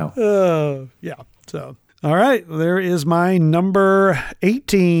 Holy cow. Yeah. So, all right. There is my number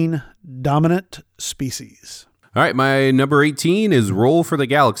 18 Dominant Species. All right, my number 18 is Roll for the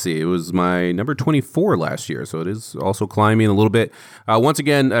Galaxy. It was my number 24 last year, so it is also climbing a little bit. Once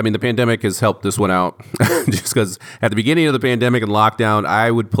again, I mean, the pandemic has helped this one out, just because at the beginning of the pandemic and lockdown, I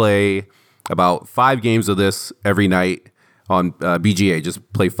would play about 5 games of this every night on BGA,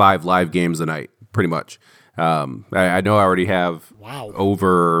 just play 5 live games a night, pretty much. I know I already have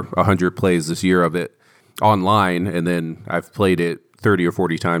over 100 plays this year of it online, and then I've played it 30 or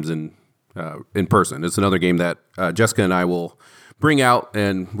 40 times in in person. It's another game that Jessica and I will bring out,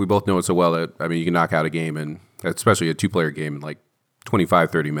 and we both know it so well that, I mean, you can knock out a game, and especially a 2-player game, in like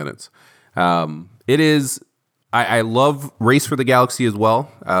 25, 30 minutes. It is... I love Race for the Galaxy as well.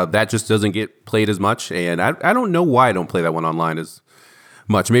 That just doesn't get played as much, and I don't know why I don't play that one online as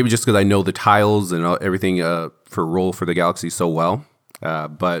much. Maybe just because I know the tiles and everything for Roll for the Galaxy so well.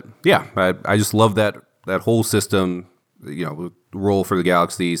 But yeah, I just love that whole system. You know, Roll for the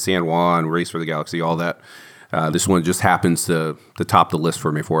Galaxy, San Juan, Race for the Galaxy, all that. This one just happens to top the list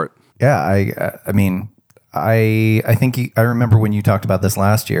for me for it. Yeah, I mean, I think I remember when you talked about this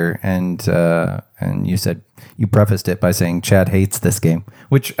last year, and you said you prefaced it by saying Chad hates this game,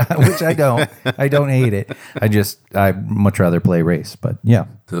 which I don't. I don't hate it. I'd much rather play Race, but yeah.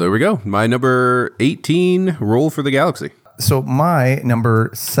 So there we go. My number 18, Roll for the Galaxy. So my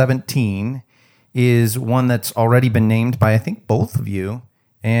number 17 is one that's already been named by I think both of you,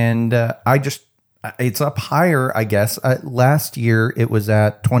 and it's up higher, I guess. Last year it was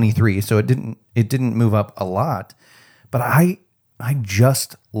at 23, so it didn't move up a lot. But I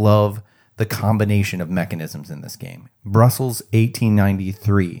just love the combination of mechanisms in this game. Brussels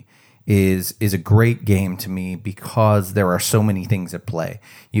 1893 is a great game to me because there are so many things at play.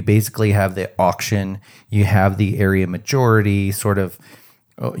 You basically have the auction, you have the area majority, sort of.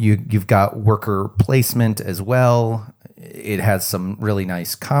 You've got worker placement as well. It has some really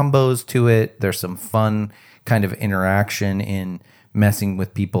nice combos to it. There's some fun kind of interaction in messing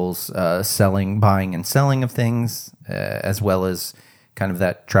with people's buying and selling of things, as well as kind of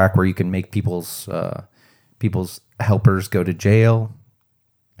that track where you can make people's helpers go to jail.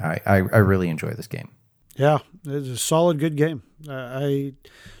 I really enjoy this game. Yeah, it's a solid, good game. I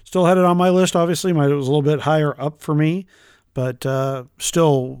still had it on my list, obviously. It was a little bit higher up for me, but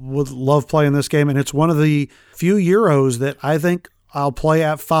still would love playing this game. And it's one of the few Euros that I think I'll play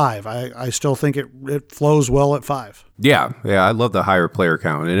at 5. I still think it flows well at 5. Yeah, I love the higher player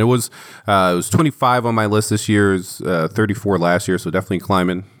count, and it was 25 on my list this year. It was 34 last year, so definitely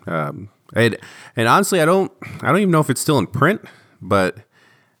climbing. And honestly, I don't even know if it's still in print, but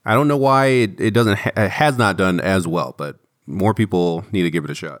I don't know why it has not done as well. But more people need to give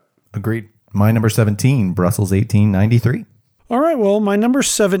it a shot. Agreed. My number 17, Brussels 1893. All right, well, my number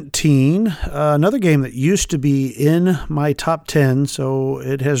 17, another game that used to be in my top 10, so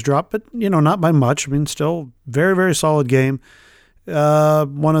it has dropped, but, not by much. I mean, still very, very solid game.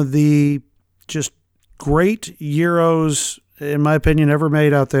 One of the just great Euros, in my opinion, ever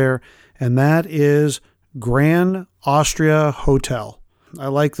made out there, and that is Grand Austria Hotel. I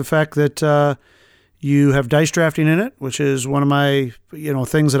like the fact that you have dice drafting in it, which is one of my,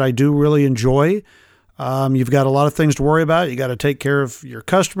 things that I do really enjoy. You've got a lot of things to worry about. You got to take care of your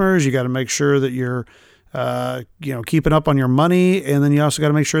customers. You got to make sure that you're, keeping up on your money. And then you also got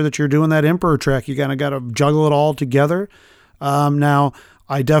to make sure that you're doing that Emperor trek. You kind of got to juggle it all together. Now,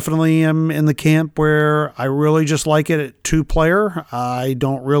 I definitely am in the camp where I really just like it at 2-player. I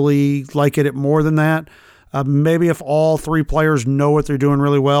don't really like it at more than that. Maybe if all 3 players know what they're doing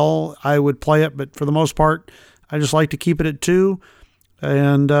really well, I would play it. But for the most part, I just like to keep it at 2.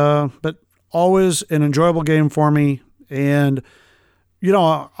 And, but always an enjoyable game for me. And,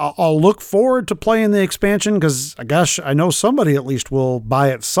 I'll look forward to playing the expansion because, gosh, I know somebody at least will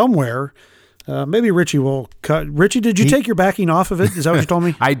buy it somewhere. Maybe Richie will cut. Richie, did you take your backing off of it? Is that what you told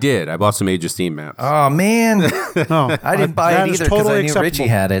me? I did. I bought some Age of Steam maps. Oh, man. No, I didn't buy it either because I knew Richie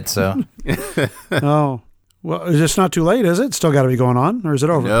had it. So. Oh. Well, it's not too late, is it? Still got to be going on, or is it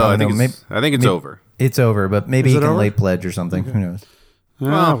over? No, I think it's over. It's over, but maybe you can late pledge or something. Okay. Who knows?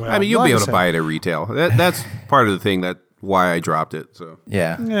 Well, I mean, you'll be able to buy it at retail. That's part of the thing why I dropped it. So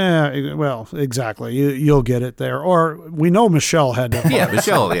yeah. Well, exactly. You'll get it there, or we know Michelle had to. Yeah,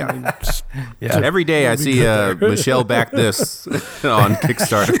 Michelle. Yeah. Every day I see Michelle back this on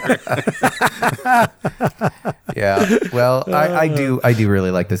Kickstarter. Yeah. Well, I do really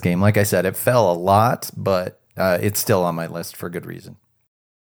like this game. Like I said, it fell a lot, but it's still on my list for good reason.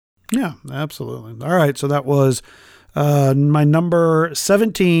 Yeah, absolutely. All right, so that was my number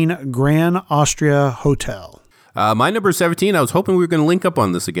 17, Grand Austria Hotel. My number 17, I was hoping we were going to link up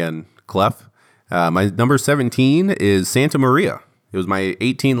on this again, Clef. My number 17 is Santa Maria. It was my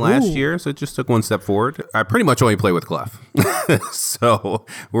 18 last year, so it just took one step forward. I pretty much only play with Clef. So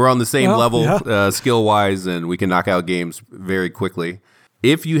we're on the same level skill-wise, and we can knock out games very quickly.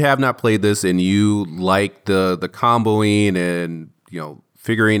 If you have not played this and you like the comboing and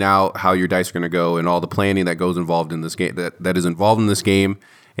figuring out how your dice are going to go and all the planning that goes involved in this game, that is involved in this game,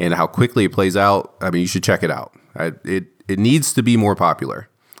 and how quickly it plays out, I mean, you should check it out. It needs to be more popular.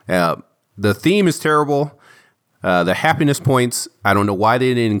 The theme is terrible. The happiness points, I don't know why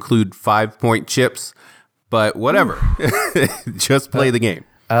they didn't include 5-point chips, but whatever. Just play the game.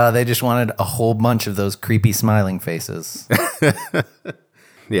 They just wanted a whole bunch of those creepy smiling faces.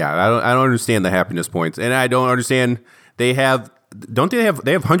 Yeah, I don't understand the happiness points, and I don't understand. They have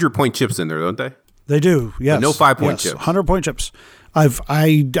 100-point chips in there, don't they? They do, yes. But no 5-point chips. 100-point chips. I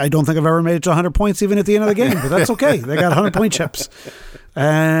don't think I've ever made it to 100 points even at the end of the game, but that's okay. They got 100-point chips.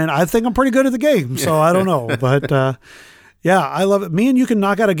 And I think I'm pretty good at the game, so I don't know. But yeah, I love it. Me and you can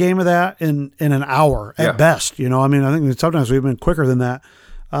knock out a game of that in an hour at best. I mean, I think sometimes we've been quicker than that.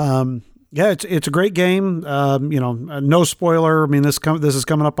 Yeah, it's a great game. No spoiler. I mean, this is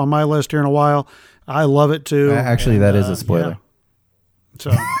coming up on my list here in a while. I love it too. Actually, that is a spoiler. Yeah. So,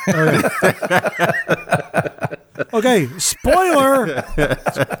 okay, spoiler.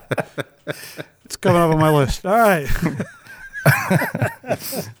 It's coming up on my list. All right.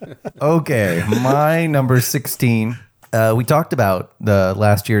 Okay, my number 16. We talked about the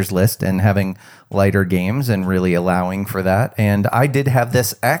last year's list and having lighter games and really allowing for that. And I did have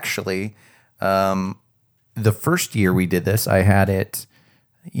this actually. The first year we did this, I had it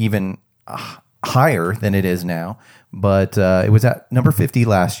even higher than it is now. But it was at number 50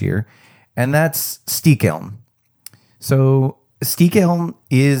 last year, and that's Steakelm. So Steakelm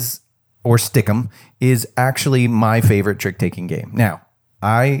Stickum is actually my favorite trick-taking game. Now,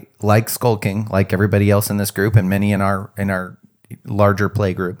 I like Skull King, like everybody else in this group, and many in our larger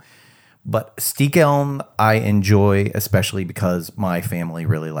play group. But Steakelm I enjoy especially because my family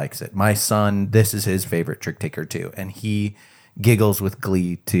really likes it. My son, this is his favorite trick-taker too, and he giggles with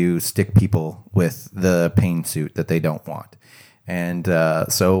glee to stick people with the pain suit that they don't want. And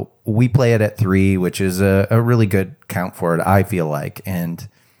so we play it at 3, which is a really good count for it, I feel like. And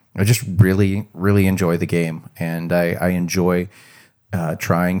I just really, really enjoy the game. And I enjoy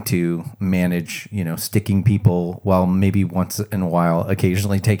trying to manage, sticking people while maybe once in a while,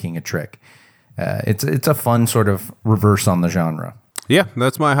 occasionally taking a trick. It's a fun sort of reverse on the genre. Yeah,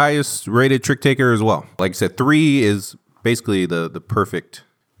 that's my highest rated trick taker as well. Like I said, 3 is basically the perfect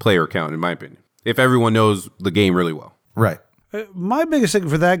player count, in my opinion, if everyone knows the game really well. Right. My biggest thing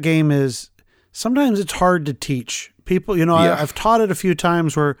for that game is sometimes it's hard to teach people. I've taught it a few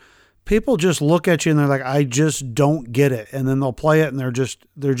times where people just look at you and they're like, I just don't get it. And then they'll play it and they're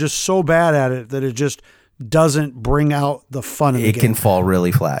just so bad at it that it just doesn't bring out the fun in the game. It can fall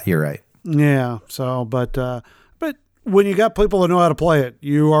really flat. You're right. Yeah. So, but when you got people that know how to play it,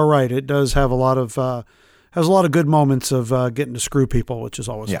 you are right. It does have a lot of good moments of getting to screw people, which is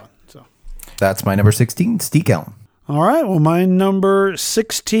always fun. So that's my number 16, Steakelm. All right. Well, my number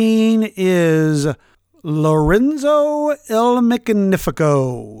 16 is Lorenzo Il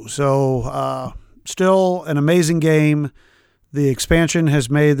Magnifico. So still an amazing game. The expansion has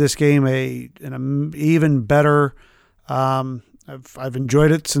made this game an even better. I've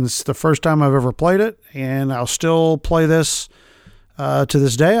enjoyed it since the first time I've ever played it, and I'll still play this to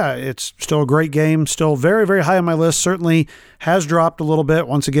this day. It's still a great game, still very, very high on my list. Certainly has dropped a little bit.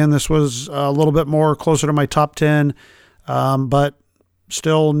 Once again, this was a little bit more closer to my top 10, but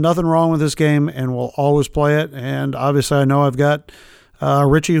still nothing wrong with this game, and we'll always play it. And obviously I know I've got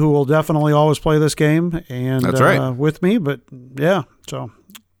Richie, who will definitely always play this game and that's right. with me, but yeah, so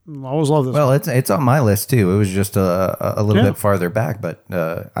I always love this. Well, it's on my list too. It was just a little bit farther back, but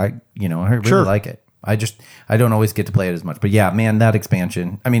I really like it. I don't always get to play it as much, but yeah, man, that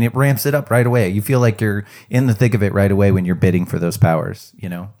expansion, I mean, it ramps it up right away. You feel like you're in the thick of it right away when you're bidding for those powers.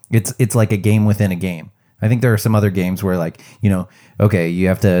 It's like a game within a game. I think there are some other games where okay, you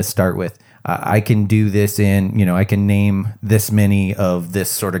have to start with, I can do this I can name this many of this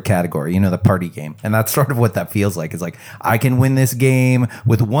sort of category, the party game. And that's sort of what that feels like. It's like, I can win this game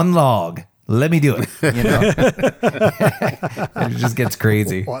with 1 log. Let me do it. It just gets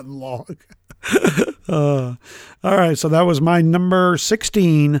crazy. 1 log. All right. So that was my number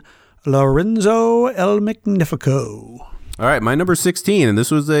 16, Lorenzo Il Magnifico. All right. My number 16, and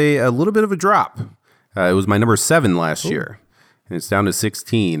this was a little bit of a drop. It was my number 7 last year. And it's down to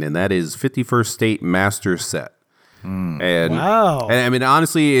 16, and that is 51st State Master Set. And, wow. And I mean,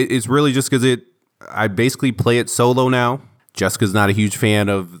 honestly, it's really just because I basically play it solo now. Jessica's not a huge fan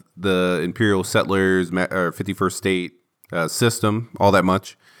of the Imperial Settlers or 51st State system all that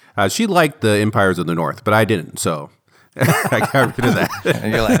much. She liked the Empires of the North, but I didn't, so I got rid of that.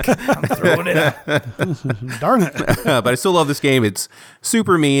 And you're like, I'm throwing it out. Darn it. But I still love this game. It's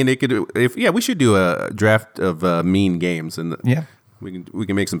super mean. We should do a draft of mean games, and we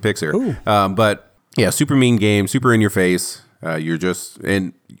can make some picks here. But yeah, super mean game, super in your face.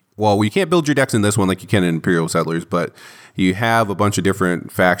 And well, you can't build your decks in this one like you can in Imperial Settlers, but you have a bunch of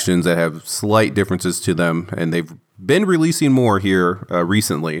different factions that have slight differences to them, and they've been releasing more here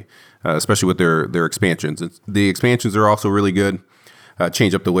recently, especially with their expansions. The expansions are also really good,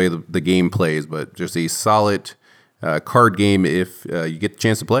 change up the way the game plays, but just a solid card game if you get the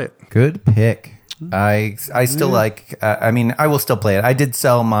chance to play it. Good pick. I still like, I mean, I will still play it. I did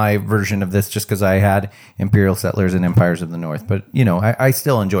sell my version of this just because I had Imperial Settlers and Empires of the North, but you know, I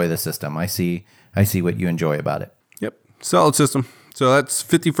still enjoy the system. I see what you enjoy about it. Yep. Solid system. So that's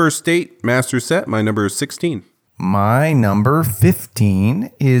 51st State Master Set. My number is 16. My number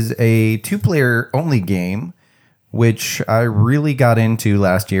 15 is a 2-player only game, which I really got into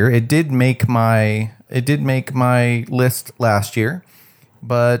last year. It did make my list last year,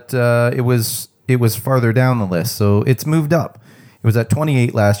 but it was farther down the list, so it's moved up. It was at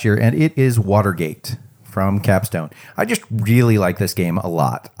 28 last year, and it is Watergate from Capstone. I just really like this game a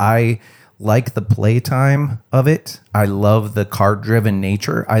lot. I like the playtime of it. I love the card-driven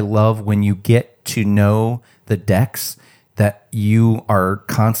nature. I love when you get to know the decks that you are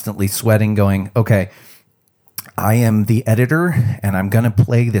constantly sweating, going, okay, I am the editor, and I'm going to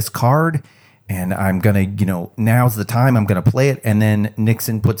play this card, and I'm going to, now's the time I'm going to play it. And then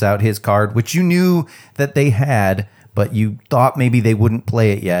Nixon puts out his card, which you knew that they had, but you thought maybe they wouldn't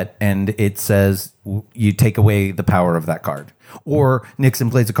play it yet. And it says you take away the power of that card. Or Nixon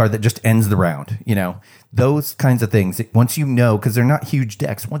plays a card that just ends the round. Those kinds of things. Once you know, because they're not huge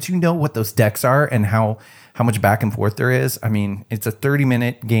decks, once you know what those decks are and how much back and forth there is, I mean, it's a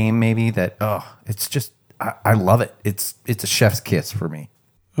 30-minute game maybe that, it's just, I love it. It's a chef's kiss for me.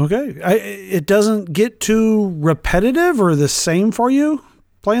 Okay. It doesn't get too repetitive or the same for you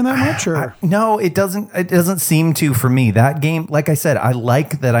playing that much? Or no, it doesn't. It doesn't seem to for me. That game, like I said, I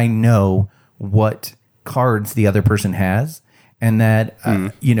like that I know what cards the other person has, and that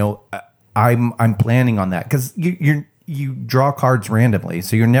I'm planning on that because you draw cards randomly,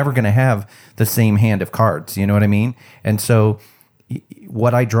 so you're never going to have the same hand of cards. You know what I mean? And so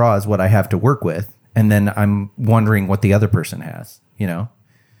what I draw is what I have to work with, and then I'm wondering what the other person has.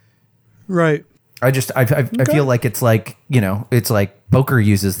 Right. I feel like it's like, it's like poker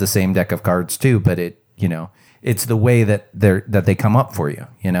uses the same deck of cards too, but it's the way that they come up for you,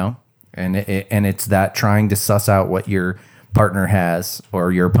 and it's that trying to suss out what your partner has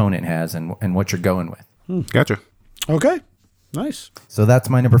or your opponent has and what you're going with. Gotcha. Okay. Nice. So that's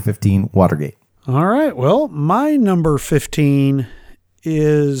my number 15, Watergate. All right. Well, my number 15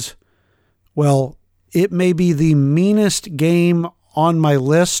 is, it may be the meanest game on my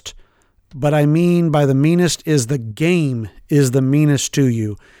list, but I mean by the meanest is the game is the meanest to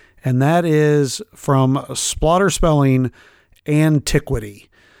you. And that is from Splatter Spelling, Antiquity.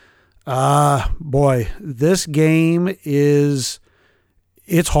 Boy, this game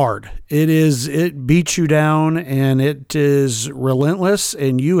it's hard. It beats you down and it is relentless,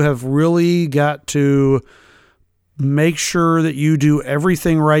 and you have really got to make sure that you do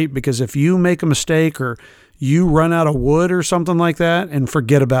everything right, because if you make a mistake or you run out of wood or something like that and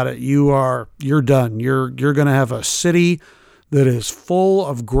forget about it, you're done. You're going to have a city that is full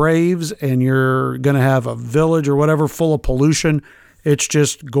of graves, and you're going to have a village or whatever full of pollution. It's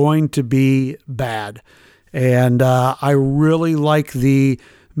just going to be bad. And I really like the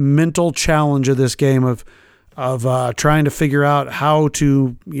mental challenge of this game of trying to figure out how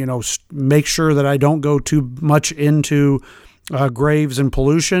to, make sure that I don't go too much into graves and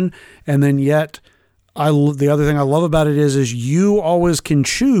pollution. And then yet, the other thing I love about it is you always can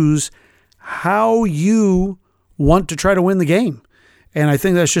choose how you want to try to win the game. And I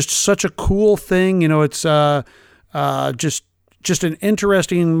think that's just such a cool thing. It's just an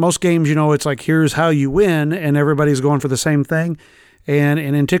interesting, most games, it's like, here's how you win, and everybody's going for the same thing. And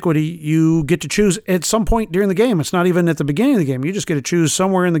in Antiquity, you get to choose at some point during the game. It's not even at the beginning of the game. You just get to choose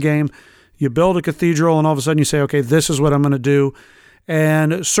somewhere in the game. You build a cathedral, and all of a sudden you say, okay, this is what I'm going to do.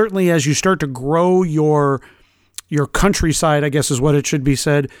 And certainly as you start to grow your countryside, I guess is what it should be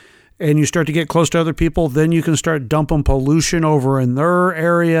said, and you start to get close to other people, then you can start dumping pollution over in their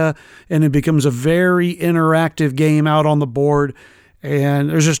area, and it becomes a very interactive game out on the board.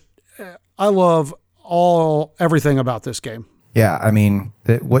 And I love everything about this game. Yeah, I mean,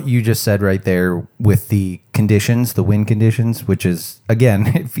 what you just said right there with the conditions, the win conditions, which is, again,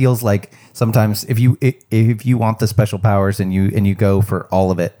 it feels like sometimes if you want the special powers and you go for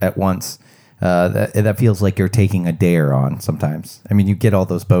all of it at once, that feels like you're taking a dare on sometimes. I mean, you get all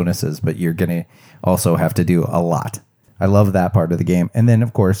those bonuses, but you're going to also have to do a lot. I love that part of the game. And then,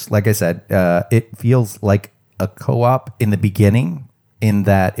 of course, like I said, it feels like a co-op in the beginning, in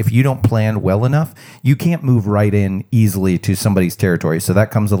that if you don't plan well enough, you can't move right in easily to somebody's territory. So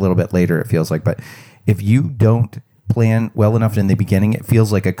that comes a little bit later, it feels like. But if you don't plan well enough in the beginning, it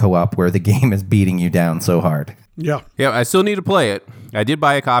feels like a co-op where the game is beating you down so hard. Yeah. Yeah, I still need to play it. I did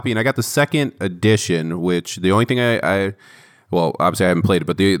buy a copy, and I got the second edition, which the only thing well, obviously I haven't played it,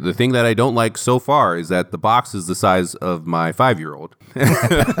 but the thing that I don't like so far is that the box is the size of my 5-year-old.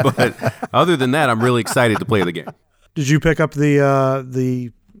 But other than that, I'm really excited to play the game. Did you pick up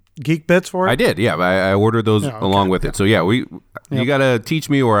the Geek Bits for it? I did, yeah. I ordered those along with it. So, yeah, you got to teach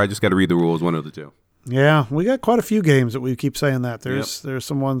me or I just got to read the rules, one of the two. Yeah, we got quite a few games that we keep saying that. There's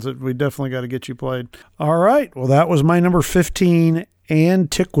some ones that we definitely got to get you played. All right. Well, that was my number 15,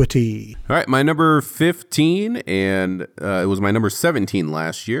 Antiquity. All right, my number 15, and it was my number 17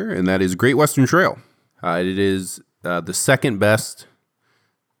 last year, and that is Great Western Trail. It is the second best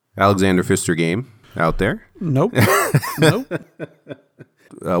Alexander Pfister game out there. Nope. Nope.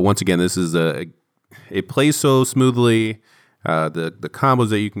 Once again, this is it plays so smoothly. The combos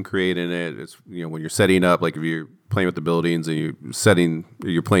that you can create in it, it's when you're setting up, like if you're playing with the buildings and you're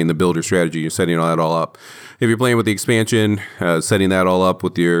playing the builder strategy, you're setting all that all up. If you're playing with the expansion, setting that all up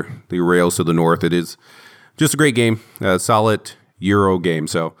with the rails to the north, it is just a great game, a solid Euro game.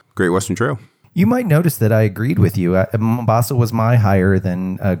 So Great Western Trail. You might notice that I agreed with you. Mombasa was my higher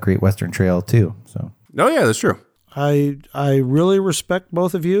than Great Western Trail too. So. Oh yeah, that's true. I really respect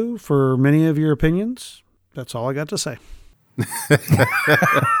both of you for many of your opinions. That's all I got to say.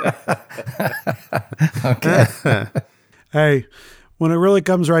 Okay. Hey, when it really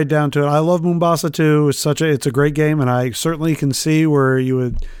comes right down to it, I love Mombasa too. It's a great game, and I certainly can see where you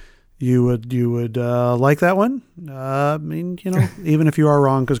would like that one. I mean, even if you are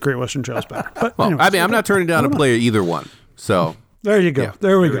wrong, because Great Western Trail is better. But well, anyways, I'm not turning down to play either one. So there you go. Yeah,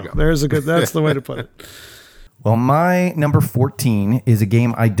 there we go. That's the way to put it. Well, my number 14 is a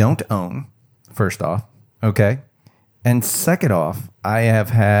game I don't own, first off. Okay. And second off, I have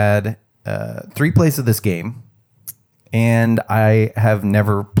had 3 plays of this game, and I have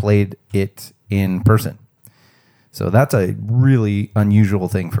never played it in person. So that's a really unusual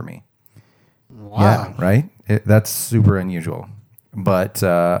thing for me. Wow. Yeah, right? That's super unusual. But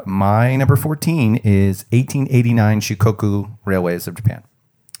my number 14 is 1889 Shikoku Railways of Japan.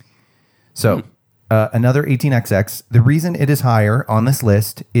 So another 18XX. The reason it is higher on this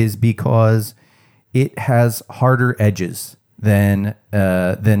list is because it has harder edges than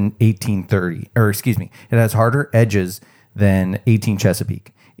 1830, or excuse me, it has harder edges than 18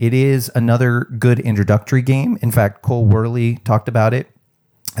 Chesapeake. It is another good introductory game. In fact, Cole Worley talked about it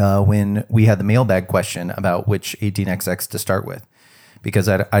when we had the mailbag question about which 18XX to start with, because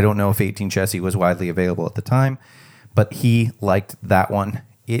I don't know if 18 Chessie was widely available at the time, but he liked that one.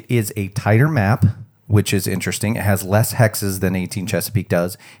 It is a tighter map, which is interesting. It has less hexes than 18 Chesapeake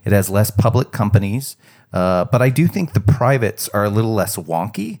does. It has less public companies, but I do think the privates are a little less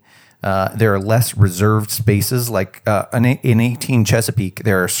wonky. There are less reserved spaces. Like in 18 Chesapeake,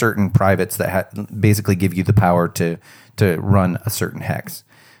 there are certain privates that basically give you the power to run a certain hex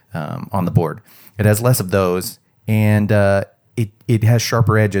on the board. It has less of those, and it has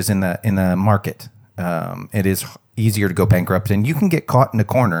sharper edges in the market. It is easier to go bankrupt, and you can get caught in a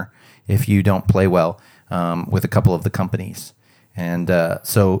corner if you don't play well with a couple of the companies. And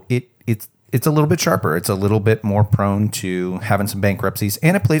so it's a little bit sharper. It's a little bit more prone to having some bankruptcies,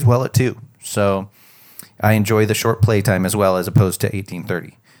 and it plays well at 2. So I enjoy the short play time as well, as opposed to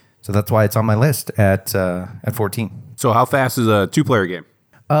 1830. So that's why it's on my list at 14. So how fast is a 2-player game?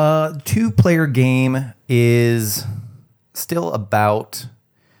 2-player game is still about,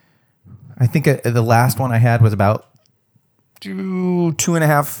 I think the last one I had was about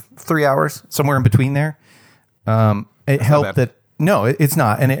 2.5, 3 hours, somewhere in between there. It helped that, no, it's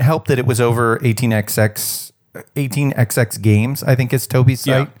not. And it helped that it was over 18XX games, I think is Toby's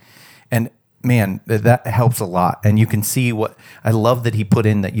site. Yeah. And man, that helps a lot. And you can see I love that he put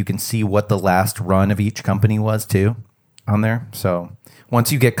in that you can see what the last run of each company was too on there. So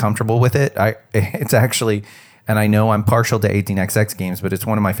once you get comfortable with it, it's actually, and I know I'm partial to 18XX games, but it's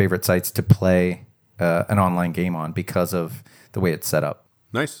one of my favorite sites to play an online game on because of the way it's set up.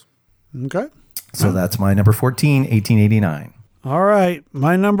 Nice. Okay. So that's my number 14, 1889. All right.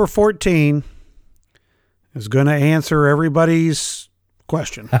 My number 14 is going to answer everybody's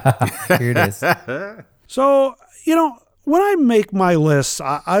question. Here it is. So, when I make my lists,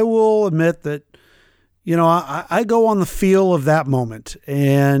 I will admit that, I go on the feel of that moment.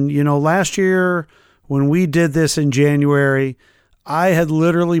 And, last year when we did this in January, I had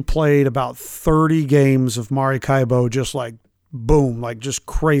literally played about 30 games of Maracaibo, just like boom, like just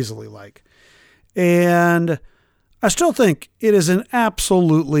crazily like. And I still think it is an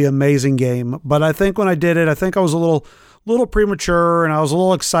absolutely amazing game, but I think when I did it, I think I was a little premature and I was a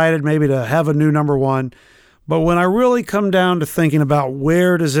little excited maybe to have a new number one. But when I really come down to thinking about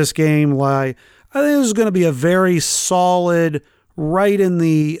where does this game lie, I think this is going to be a very solid, right in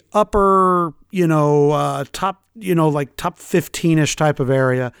the upper, top, like top 15-ish type of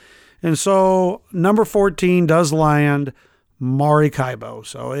area. And so number 14 does land Maracaibo.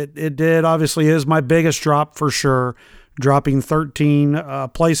 So it did, obviously is my biggest drop for sure, dropping 13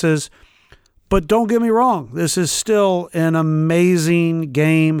 places. But don't get me wrong, this is still an amazing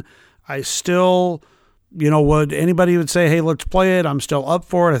game. I still, would anybody would say, hey, let's play it. I'm still up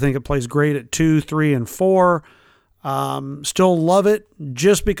for it. I think it plays great at 2, 3, and 4. Still love it.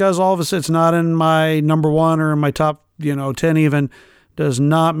 Just because all of a sudden it's not in my number one or in my top, 10 even, does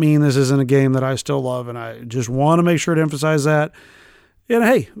not mean this isn't a game that I still love. And I just want to make sure to emphasize that. And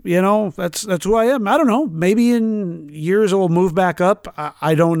hey, that's who I am. I don't know. Maybe in years it will move back up.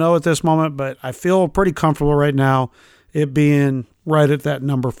 I don't know at this moment, but I feel pretty comfortable right now it being right at that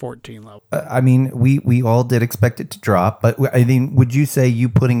number 14 level. I mean, we all did expect it to drop, but I mean, would you say you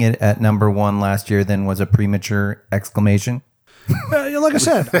putting it at number one last year then was a premature exclamation? Like I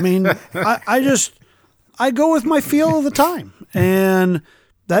said, I mean, I go with my feel of the time, and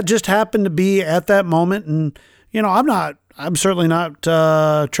that just happened to be at that moment. And, I'm certainly not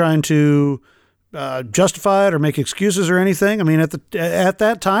trying to justify it or make excuses or anything. I mean, at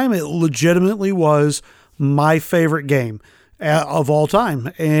that time, it legitimately was my favorite game of all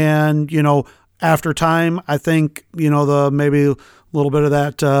time. And, after time, I think, the maybe a little bit of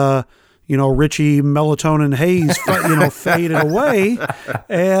that, Richie melatonin haze, faded away.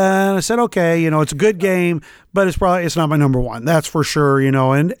 And I said, okay, it's a good game, but it's not my number one. That's for sure,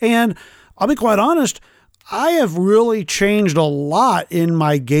 and I'll be quite honest. I have really changed a lot in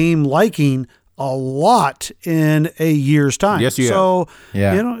my game liking a lot in a year's time. Yes, you have.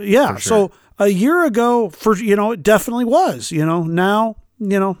 Yeah. Sure. So a year ago, it definitely was. Now,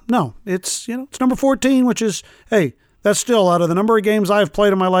 no, it's number 14, which is, hey, that's still out of the number of games I've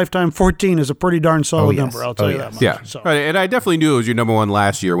played in my lifetime. 14 is a pretty darn solid number. I'll tell you that much. Yeah, so. Right. And I definitely knew it was your number one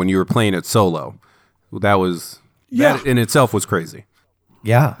last year when you were playing it solo. That in itself was crazy.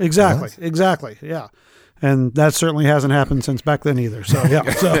 Yeah, exactly. Yeah. And that certainly hasn't happened since back then either. So, yeah.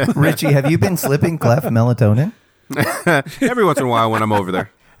 So. Richie, have you been slipping Clef melatonin? Every once in a while when I'm over there.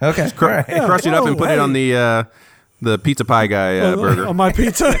 Okay. Crush it up and put it on the pizza pie guy burger. On my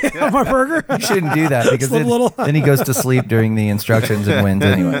pizza? On my burger? You shouldn't do that because then he goes to sleep during the instructions and wins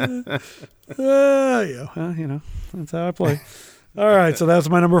anyway. That's how I play. All right, so that's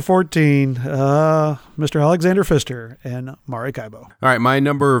my number 14, Mr. Alexander Pfister and Maracaibo. All right, my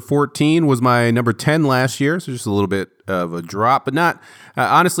number 14 was my number 10 last year, so just a little bit of a drop, but not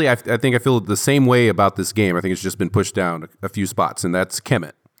honestly. I think I feel the same way about this game. I think it's just been pushed down a few spots, and that's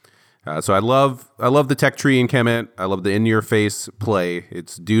Kemet. So I love the tech tree in Kemet. I love the in-your-face play.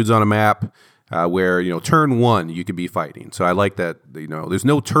 It's dudes on a map where turn one you could be fighting. So I like that. There's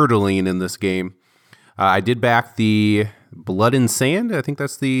no turtling in this game. I did back the Blood and Sand. I think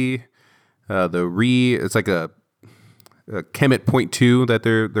that's it's like a Kemet 0.2 that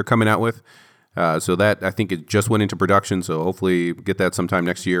they're coming out with. So that I think it just went into production. So hopefully get that sometime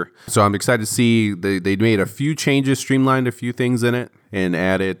next year. So I'm excited to see they made a few changes, streamlined a few things in it, and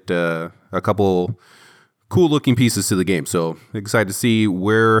added a couple cool looking pieces to the game. So excited to see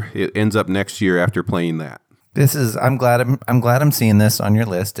where it ends up next year after playing that. I'm glad I'm seeing this on your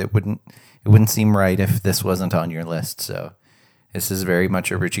list. It wouldn't seem right if this wasn't on your list. So this is very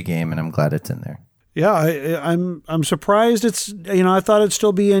much a Richie game, and I'm glad it's in there. Yeah, I'm surprised it's, I thought it'd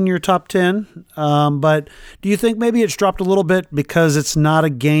still be in your top 10. But do you think maybe it's dropped a little bit because it's not a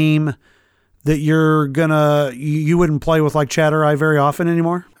game that you wouldn't play with like Chatterai very often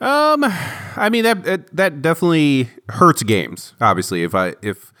anymore? I mean, that definitely hurts games, obviously,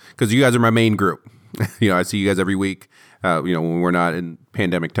 because you guys are my main group. I see you guys every week, when we're not in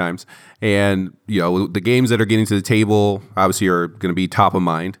pandemic times. And, the games that are getting to the table obviously are going to be top of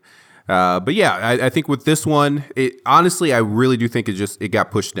mind. But yeah, I think with this one, honestly, I really do think it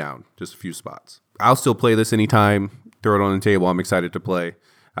got pushed down just a few spots. I'll still play this anytime, throw it on the table. I'm excited to play.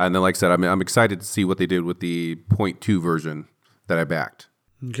 And then, like I said, I'm excited to see what they did with the 0.2 version that I backed.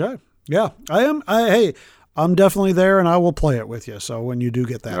 Okay. Yeah, I am. I'm definitely there, and I will play it with you. So when you do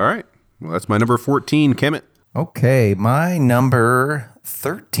get that. All right. Well, that's my number 14, Kemet. Okay, my number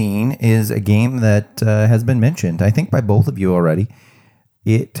 13 is a game that has been mentioned, I think, by both of you already.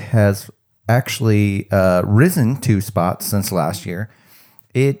 It has actually risen 2 spots since last year.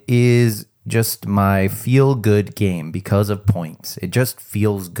 It is just my feel-good game because of points. It just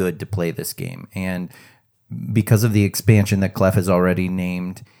feels good to play this game. And because of the expansion that Clef has already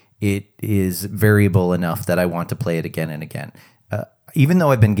named, it is variable enough that I want to play it again and again. Even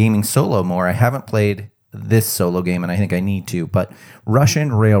though I've been gaming solo more, I haven't played this solo game, and I think I need to. But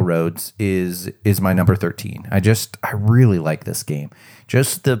Russian Railroads is my number 13. I really like this game.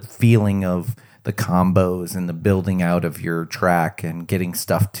 Just the feeling of the combos and the building out of your track and getting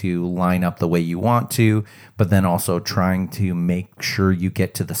stuff to line up the way you want to, but then also trying to make sure you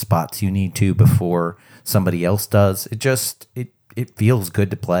get to the spots you need to before somebody else does. It feels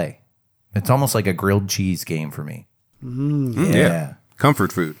good to play. It's almost like a grilled cheese game for me. Yeah.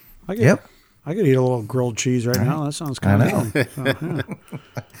 Comfort food. I could eat a little grilled cheese right now. That sounds kind of fun. So, yeah.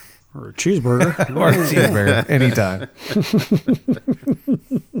 Or a cheeseburger. Anytime.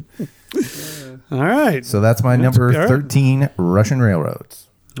 All right. So that's my number 13, Russian Railroads.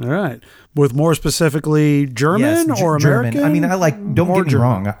 All right. With more specifically German or American? German. I mean, don't get me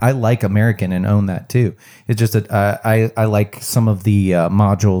wrong. I like American and own that too. It's just that I like some of the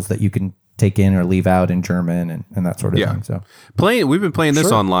modules that you can take in or leave out in German and that sort of thing. So we've been playing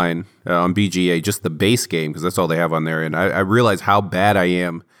this online on BGA, just the base game, because that's all they have on there. And I realize how bad I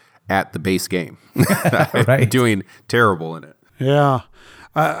am at the base game. I'm doing terrible in it. Yeah.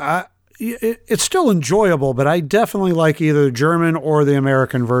 It's still enjoyable, but I definitely like either the German or the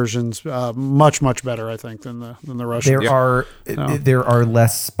American versions much, much better, I think, than the Russian. There are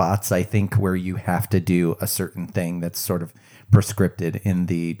less spots, I think, where you have to do a certain thing that's sort of prescripted in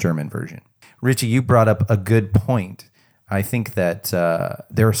the German version. Richie, you brought up a good point. I think that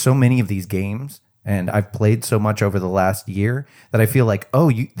there are so many of these games, and I've played so much over the last year that I feel like,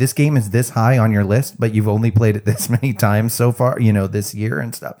 this game is this high on your list, but you've only played it this many times so far, this year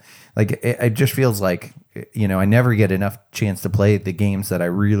and stuff. Like, it just feels like, I never get enough chance to play the games that I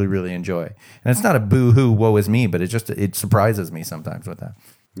really, really enjoy. And it's not a boo-hoo, woe is me, but it surprises me sometimes with that.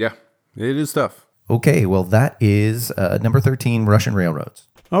 Yeah, it is tough. Okay, well, that is number 13, Russian Railroads.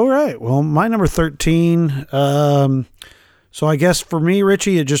 All right. Well, my number 13, so I guess for me,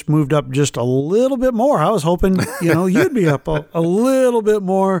 Richie, it just moved up just a little bit more. I was hoping, you'd be up a little bit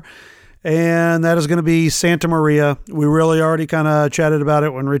more. And that is going to be Santa Maria. We really already kind of chatted about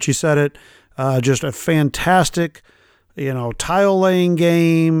it when Richie said it. Just a fantastic, tile laying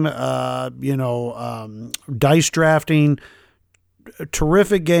game, dice drafting,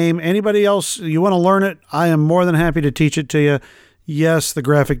 terrific game. Anybody else, you want to learn it? I am more than happy to teach it to you. Yes, the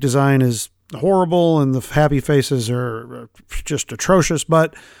graphic design is horrible and the happy faces are just atrocious.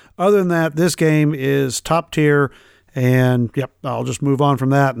 But other than that, this game is top tier. And I'll just move on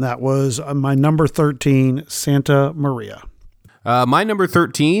from that. And that was my number 13, Santa Maria. My number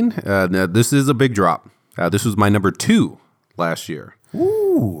 13, this is a big drop. This was my number 2 last year.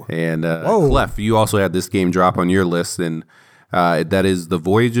 Ooh. And Clef, you also had this game drop on your list. And that is The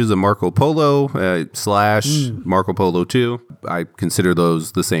Voyages of Marco Polo / Marco Polo 2. I consider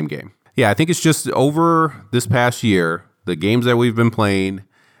those the same game. Yeah, I think it's just over this past year, the games that we've been playing,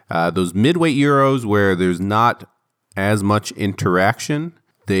 those midweight Euros where there's not as much interaction,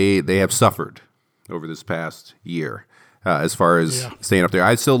 they have suffered over this past year as far as staying up there.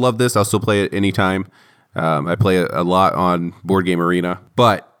 I still love this. I'll still play it anytime. I play it a lot on Board Game Arena,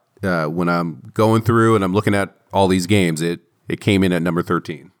 but when I'm going through and I'm looking at all these games, it came in at number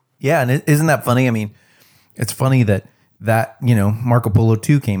 13. Yeah, and isn't that funny? I mean, it's funny that Marco Polo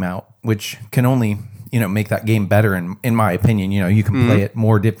 2 came out, which can only make that game better. In my opinion, you can play it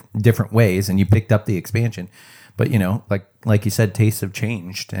more different ways, and you picked up the expansion. But, like you said, tastes have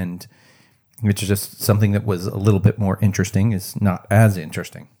changed, and it's just something that was a little bit more interesting is not as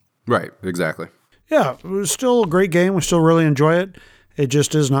interesting. Right, exactly. Yeah, it was still a great game. We still really enjoy it. It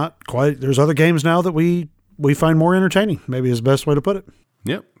just is not quite. There's other games now that we find more entertaining, maybe is the best way to put it.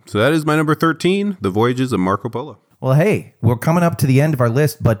 Yep. So that is my number 13, The Voyages of Marco Polo. Well, hey, we're coming up to the end of our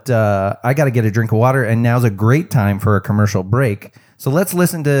list, but I got to get a drink of water, and now's a great time for a commercial break. So let's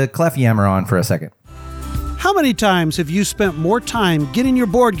listen to Clef yammer on for a second. How many times have you spent more time getting your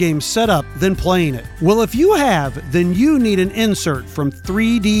board game set up than playing it? Well, if you have, then you need an insert from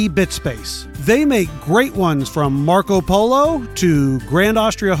 3D BitSpace. They make great ones from Marco Polo to Grand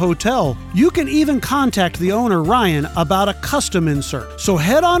Austria Hotel. You can even contact the owner, Ryan, about a custom insert. So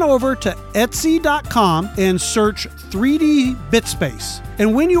head on over to Etsy.com and search 3D BitSpace.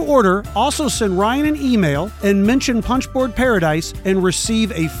 And when you order, also send Ryan an email and mention Punchboard Paradise and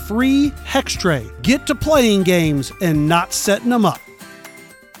receive a free hex tray. Get to playing games and not setting them up.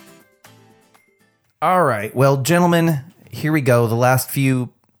 All right. Well, gentlemen, here we go. The last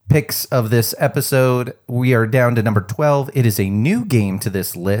few picks of this episode. We are down to number 12. It is a new game to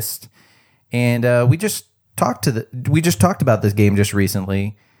this list. And we just talked about this game just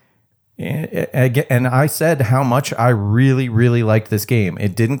recently. And I said how much I really, really liked this game.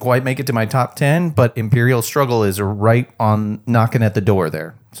 It didn't quite make it to my top 10, but Imperial Struggle is right on knocking at the door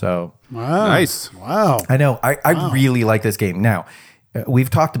there. So Wow. Nice. Wow. I know. I really like this game. Now, we've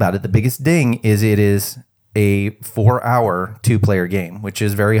talked about it. The biggest ding is it is a 4-hour 2-player game, which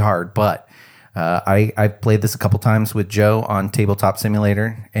is very hard. But I've played this a couple times with Joe on Tabletop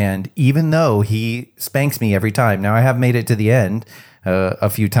Simulator. And even though he spanks me every time, now I have made it to the end a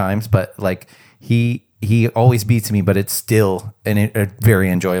few times, but like he always beats me, but it's still a very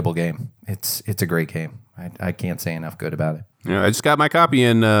enjoyable game. It's a great game. I can't say enough good about it. Yeah, I just got my copy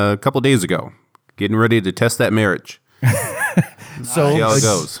in a couple days ago. Getting ready to test that marriage. So See how it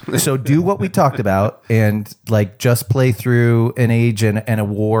goes. So do what we talked about and like just play through an age and a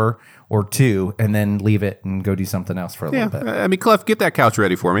war or two and then leave it and go do something else for a little bit. I mean, Clef, get that couch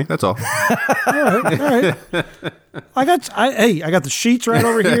ready for me. That's all. All right. I got the sheets right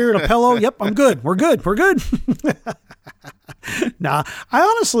over here and a pillow. Yep, I'm good. We're good. Nah,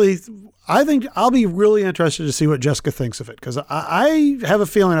 I think I'll be really interested to see what Jessica thinks of it because I have a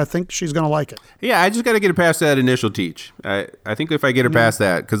feeling I think she's going to like it. Yeah, I just got to get her past that initial teach. I think if I get her past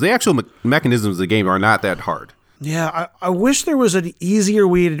that, because the actual mechanisms of the game are not that hard. Yeah, I wish there was an easier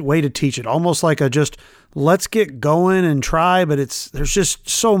way to teach it, almost like a just let's get going and try, but there's just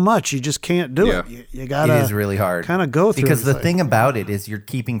so much you just can't do it. You gotta. It is really hard. Kind of go through because the everything. thing about it is you're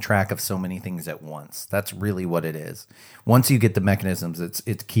keeping track of so many things at once. That's really what it is. Once you get the mechanisms, it's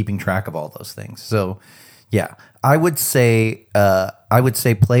keeping track of all those things. So, yeah, I would say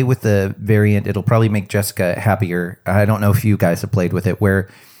play with the variant. It'll probably make Jessica happier. I don't know if you guys have played with it, where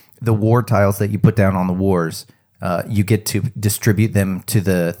the war tiles that you put down on the wars. You get to distribute them to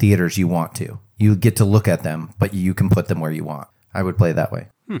the theaters you want to. You get to look at them, but you can put them where you want. I would play that way.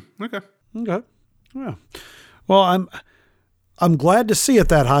 Okay. Yeah. Well, I'm glad to see it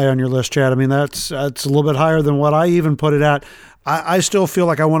that high on your list, Chad. I mean, that's a little bit higher than what I even put it at. I still feel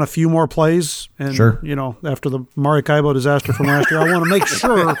like I want a few more plays. And, Sure. After the Maracaibo disaster from last year, I want to make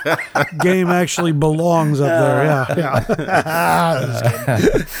sure game actually belongs up there. Yeah.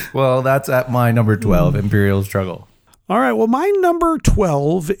 Well, that's at my number 12, Imperial Struggle. All right. Well, my number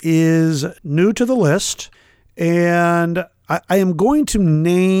 12 is new to the list. And I am going to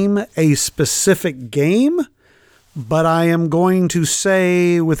name a specific game, but I am going to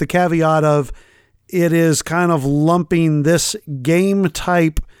say with the caveat of it is kind of lumping this game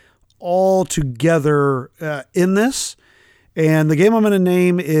type all together in this. And the game I'm going to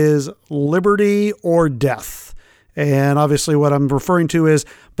name is Liberty or Death. And obviously what I'm referring to is,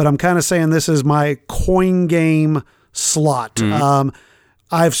 but I'm kind of saying this is my coin game slot. Mm-hmm.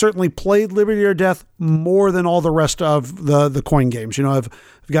 I've certainly played Liberty or Death more than all the rest of the coin games. I've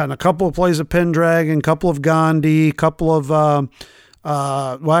gotten a couple of plays of Pendragon, a couple of Gandhi, a couple of...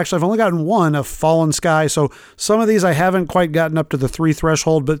 actually, I've only gotten one of Fallen Sky. So some of these I haven't quite gotten up to the 3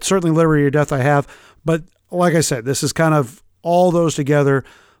 threshold, but certainly Liberty or Death I have. But like I said, this is kind of all those together.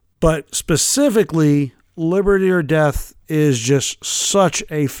 But specifically, Liberty or Death is just such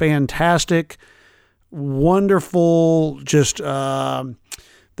a fantastic, wonderful, just you got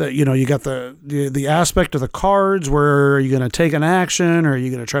the aspect of the cards where are you going to take an action or are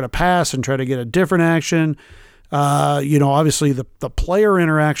you going to try to pass and try to get a different action? Obviously the player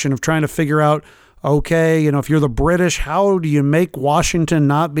interaction of trying to figure out, okay, if you're the British, how do you make Washington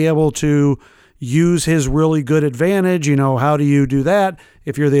not be able to use his really good advantage? How do you do that?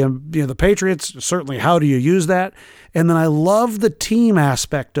 If you're the Patriots, certainly how do you use that? And then I love the team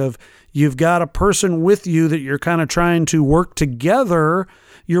aspect of you've got a person with you that you're kind of trying to work together.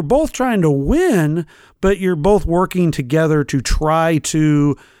 You're both trying to win, but you're both working together to try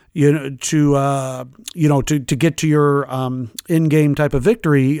to to get to your in-game type of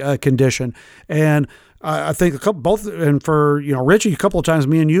victory condition. And I think for Richie, a couple of times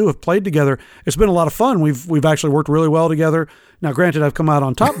me and you have played together. It's been a lot of fun. We've actually worked really well together. Now, granted, I've come out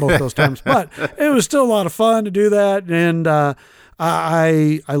on top both those times, but it was still a lot of fun to do that. And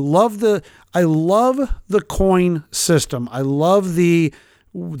I love the coin system. I love the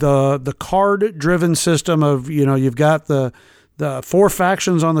card driven system of you've got the 4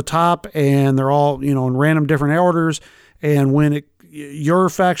 factions on the top, and they're all, in random different orders. And when your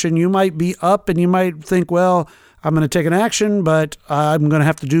faction, you might be up and you might think, well, I'm going to take an action, but I'm going to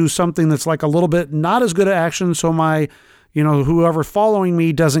have to do something that's like a little bit not as good of action. So my, whoever following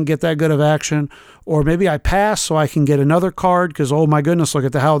me doesn't get that good of action, or maybe I pass so I can get another card because, oh my goodness, look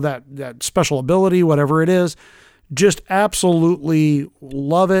at how that special ability, whatever it is, just absolutely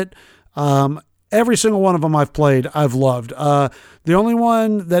love it. every single one of them I've played, I've loved. The only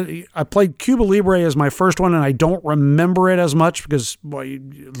one that I played, Cuba Libre, as my first one, and I don't remember it as much because a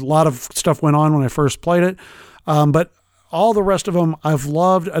lot of stuff went on when I first played it. But all the rest of them I've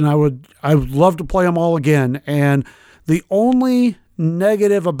loved, and I would love to play them all again. And the only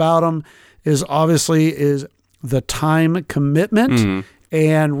negative about them is the time commitment,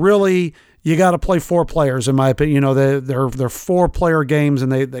 and really you got to play 4 players in my opinion. They're 4-player games,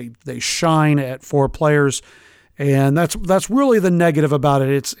 and they shine at 4 players, and that's really the negative about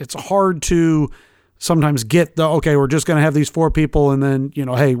it. It's hard to sometimes get okay, we're just going to have these 4 people, and then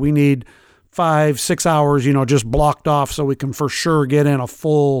hey, we need 5-6 hours, just blocked off so we can for sure get in a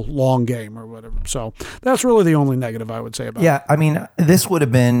full long game or whatever. So that's really the only negative I would say about it. Yeah, I mean, this would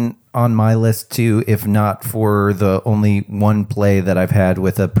have been on my list too, if not for the only one play that I've had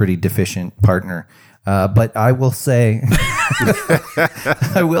with a pretty deficient partner. But I will say,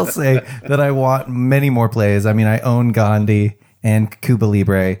 that I want many more plays. I mean, I own Gandhi and Cuba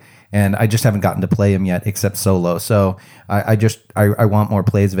Libre, and I just haven't gotten to play him yet, except solo. So I want more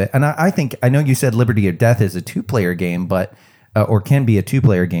plays of it. And I think, I know you said Liberty or Death is a 2-player game, but or can be a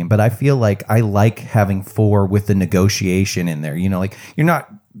 2-player game, but I feel like I like having 4 with the negotiation in there. Like you're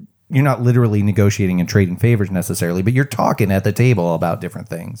not literally negotiating and trading favors necessarily, but you're talking at the table about different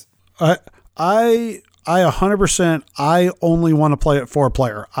things. I 100%. I only want to play it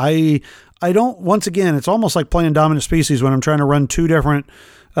 4-player. I don't. Once again, it's almost like playing Dominant Species when I'm trying to run 2 different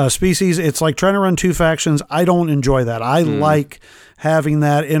species. It's like trying to run 2 factions. I don't enjoy that. I like having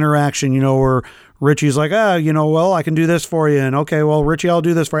that interaction, where Richie's like, well, I can do this for you. And okay, well, Richie, I'll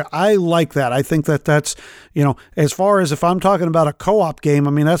do this for you. I like that. I think that's, as far as if I'm talking about a co-op game,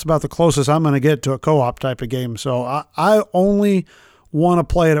 I mean, that's about the closest I'm going to get to a co-op type of game. So I only want to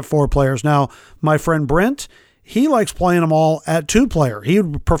play it at 4 players. Now, my friend Brent, he likes playing them all at 2-player. He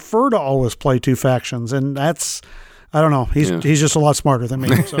would prefer to always play 2 factions. And that's, I don't know. He's just a lot smarter than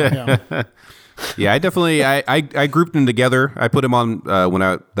me. So, yeah. Yeah, I definitely I grouped them together. I put them on when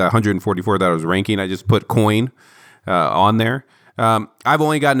the 144 that I was ranking. I just put Coin on there. I've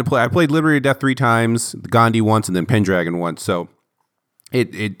only gotten to play. I played Liberty of Death 3 times, Gandhi once, and then Pendragon once. So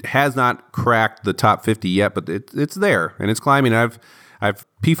it has not cracked the top 50 yet, but it's there and it's climbing. I've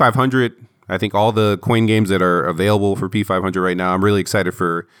P500. I think all the Coin games that are available for P500 right now. I'm really excited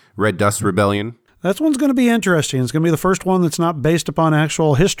for Red Dust Rebellion. That one's going to be interesting. It's going to be the first one that's not based upon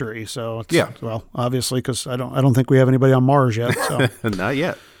actual history. So well, obviously, because I don't think we have anybody on Mars yet. So not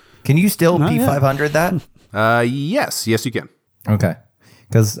yet. Can you still P500 that? Yes, you can. Okay,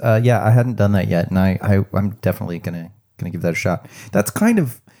 because I hadn't done that yet, and I'm definitely gonna give that a shot. That's kind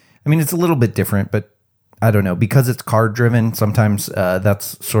of, I mean, it's a little bit different, but I don't know, because it's card driven. Sometimes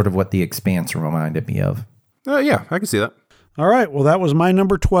that's sort of what the Expanse reminded me of. Yeah, I can see that. All right, well, that was my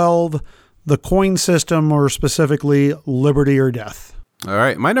number 12. The Coin system, or specifically Liberty or Death. All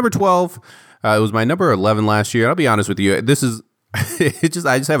right. My number 12, it was my number 11 last year. I'll be honest with you. This is,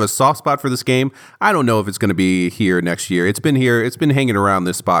 I just have a soft spot for this game. I don't know if it's going to be here next year. It's been here. It's been hanging around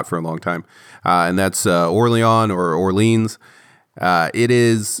this spot for a long time. And that's Orleans or Orleans. It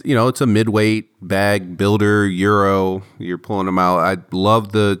is, it's a midweight bag builder, Euro. You're pulling them out. I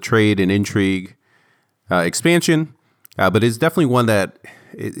love the trade and intrigue expansion, but it's definitely one that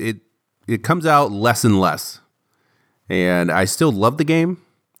it comes out less and less, and I still love the game.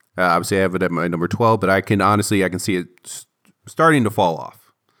 Obviously, I have it at my number 12, but I can see it starting to fall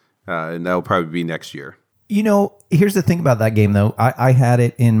off, and that will probably be next year. Here's the thing about that game, though. I had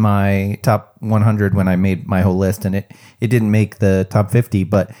it in my top 100 when I made my whole list, and it didn't make the top 50,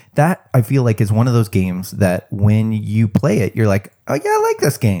 but that, I feel like, is one of those games that when you play it, you're like, oh, yeah, I like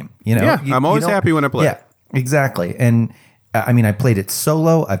this game. Yeah, I'm always happy when I play it. Yeah, exactly. And I mean, I played it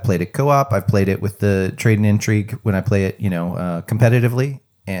solo. I played it co-op. I've played it with the trade and intrigue when I play it, competitively.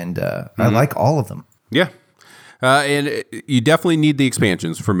 And I like all of them. Yeah. And you definitely need the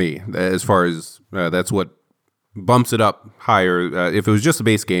expansions for me, as far as that's what bumps it up higher. If it was just a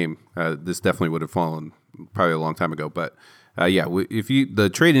base game, this definitely would have fallen probably a long time ago. But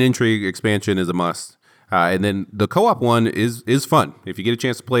the trade and intrigue expansion is a must. And then the co-op one is fun. If you get a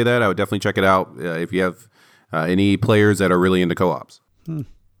chance to play that, I would definitely check it out. If you have any players that are really into co-ops. I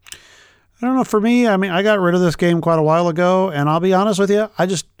don't know. For me, I mean, I got rid of this game quite a while ago, and I'll be honest with you,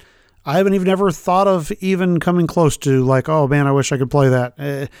 I haven't even ever thought of even coming close to like, oh man, I wish I could play that.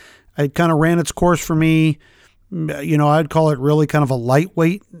 It kind of ran its course for me. I'd call it really kind of a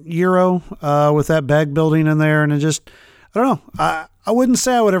lightweight Euro with that bag building in there, and I don't know. I wouldn't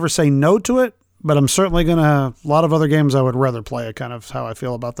say I would ever say no to it, but I'm certainly a lot of other games I would rather play it. Kind of how I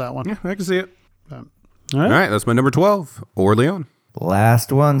feel about that one. Yeah, I can see it. All right, that's my number 12, Orleans.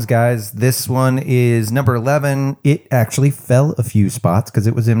 Last ones, guys. This one is number 11. It actually fell a few spots because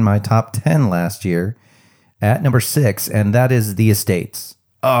it was in my top 10 last year at number 6, and that is The Estates.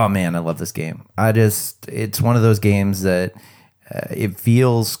 Oh, man, I love this game. It's one of those games that it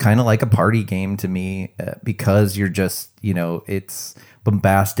feels kind of like a party game to me because you're just, it's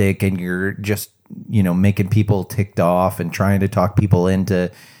bombastic and you're just, making people ticked off and trying to talk people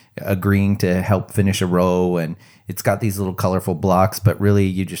into agreeing to help finish a row. And it's got these little colorful blocks, but really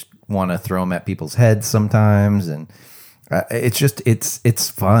you just want to throw them at people's heads sometimes. And it's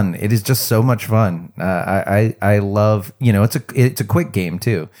fun. It is just so much fun. I love, it's a quick game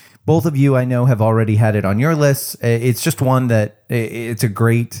too. Both of you I know have already had it on your lists. It's just one that it's a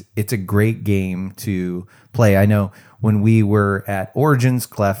great game to play. I know when we were at Origins,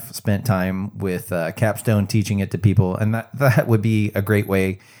 Clef spent time with Capstone teaching it to people, and that would be a great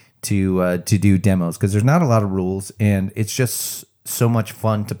way to do demos because there's not a lot of rules and it's just so much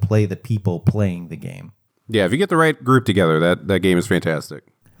fun to play the people playing the game. Yeah, if you get the right group together, that game is fantastic.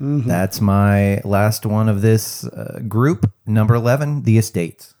 Mm-hmm. That's my last one of this group, number 11, The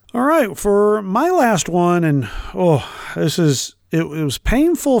Estates. All right, for my last one, and it was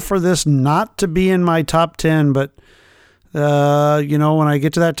painful for this not to be in my top 10, but when I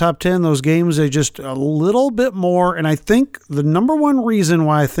get to that top 10, those games, they just a little bit more. And I think the number one reason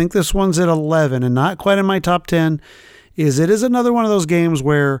why I think this one's at 11 and not quite in my top 10 is it is another one of those games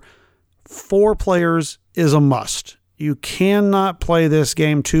where 4 players is a must. You cannot play this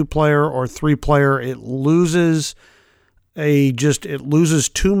game 2-player or 3-player. It loses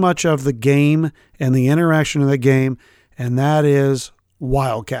too much of the game and the interaction of the game, and that is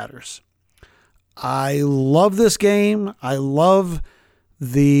Wildcatters. I love this game. I love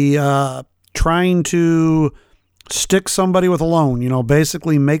the trying to stick somebody with a loan,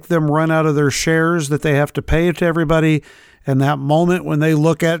 basically make them run out of their shares that they have to pay to everybody. And that moment when they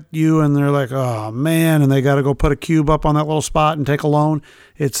look at you and they're like, oh man, and they got to go put a cube up on that little spot and take a loan.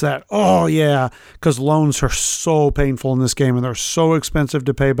 It's that, oh yeah, because loans are so painful in this game and they're so expensive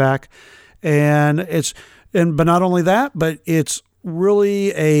to pay back. But not only that, but it's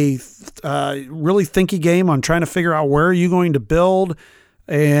really a really thinky game on trying to figure out where are you going to build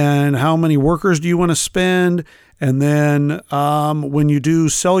and how many workers do you want to spend. And then when you do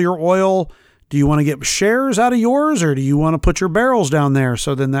sell your oil, do you want to get shares out of yours or do you want to put your barrels down there?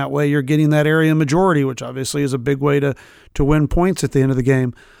 So then that way you're getting that area majority, which obviously is a big way to win points at the end of the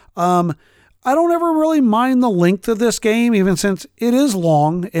game. I don't ever really mind the length of this game, even since it is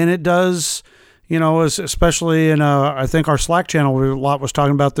long and it does, especially in I think our Slack channel, a lot was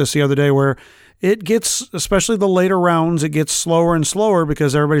talking about this the other day where it gets, especially the later rounds, it gets slower and slower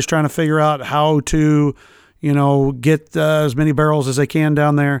because everybody's trying to figure out how to, get as many barrels as they can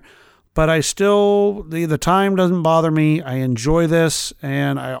down there. But I still, the time doesn't bother me. I enjoy this,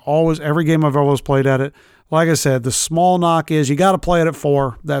 and every game I've always played at it. Like I said, the small knock is you got to play it at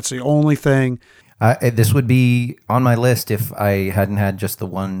 4. That's the only thing. This would be on my list if I hadn't had just the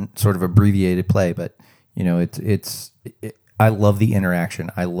one sort of abbreviated play. But I love the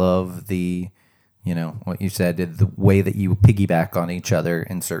interaction. I love the, what you said, the way that you piggyback on each other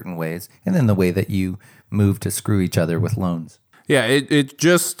in certain ways, and then the way that you move to screw each other with loans. Yeah, it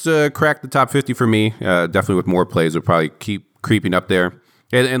just cracked the top 50 for me. Definitely with more plays, it'll probably keep creeping up there.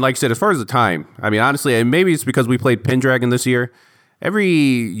 And like I said, as far as the time, I mean, honestly, and maybe it's because we played Pendragon this year. Every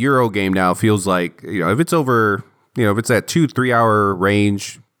Euro game now feels like, if it's over, if it's that 2-3 hour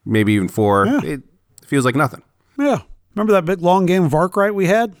range, maybe even 4, It feels like nothing. Yeah. Remember that big long game of Arkwright we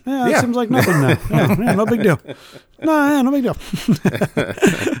had? Yeah, it seems like nothing now. Yeah, no big deal. No big deal.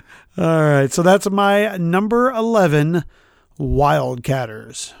 All right, so that's my number 11,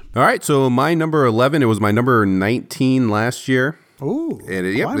 Wildcatters. All right, so my number 11, it was my number 19 last year. Ooh, and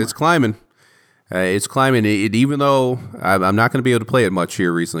it's climbing. It's climbing. Even though I'm not going to be able to play it much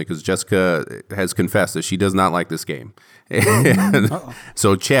here recently because Jessica has confessed that she does not like this game.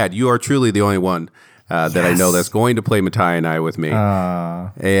 So, Chad, you are truly the only one that I know that's going to play Matai and I with me.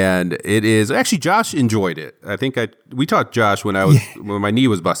 And it is actually Josh enjoyed it. I think we taught Josh when my knee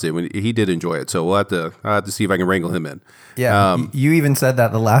was busted. When he did enjoy it, so I'll have to see if I can wrangle him in. Yeah, you even said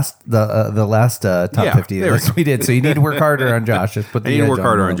that the last top 50 that we did. So you need to work harder on Josh. Just put the I need to work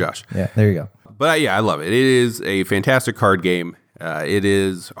harder on Josh. Yeah, there you go. But I love it. It is a fantastic card game. It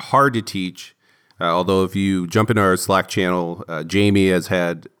is hard to teach. Although if you jump into our Slack channel, Jamie has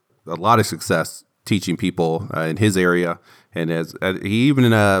had a lot of success teaching people in his area, and he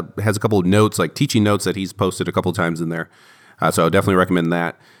even has a couple of notes, like teaching notes that he's posted a couple of times in there. So I would definitely recommend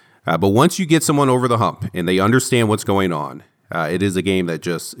that. But once you get someone over the hump and they understand what's going on, it is a game that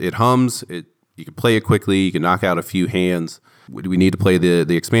it hums. You can play it quickly. You can knock out a few hands. Do we need to play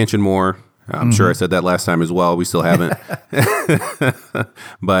the expansion more? I'm sure I said that last time as well. We still haven't.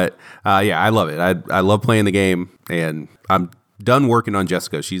 But yeah, I love it. I love playing the game, and I'm done working on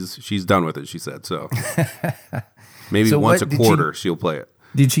Jessica. She's done with it, she said. So maybe So once a what- quarter she'll play it.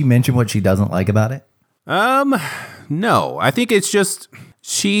 Did she mention what she doesn't like about it? No, I think it's just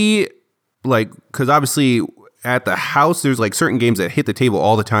she because obviously at the house there's like certain games that hit the table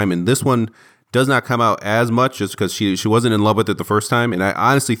all the time, and this one does not come out as much just because she wasn't in love with it the first time. And I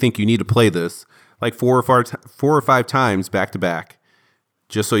honestly think you need to play this like 4 or 5 times back to back,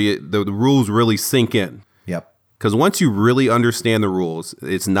 just so the rules really sink in. Yep. Because once you really understand the rules,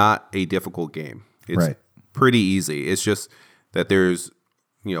 it's not a difficult game. It's Right. pretty easy. It's just that there's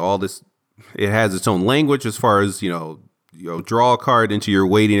all this. It has its own language as far as draw a card into your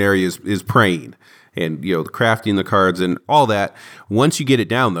waiting area is praying, and crafting the cards and all that. Once you get it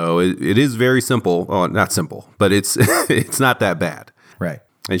down, though, it is very simple. Oh, not simple, but it's it's not that bad. Right.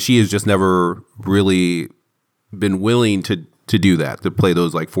 And she has just never really been willing to do that, to play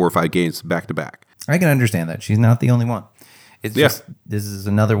those like 4 or 5 games back to back. I can understand that. She's not the only one. It's Yeah. just this is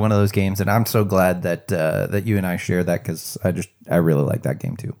another one of those games, and I'm so glad that that you and I share that, because I really like that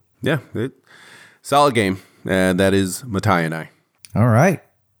game too. Yeah, solid game, and that is Matai and I. All right,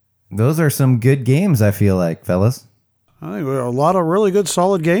 those are some good games. I feel like, fellas. I think we have a lot of really good,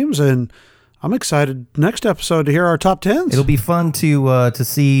 solid games, and I'm excited next episode to hear our top 10s. It'll be fun to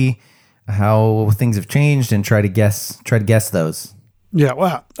see how things have changed and try to guess those. Yeah,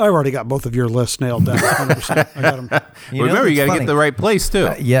 well, I already got both of your lists nailed down. 100%. I got them. Remember, you got to get the right place too.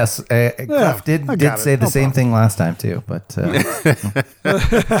 Yes, Cliff did I got say it. the No same problem. thing last time too, but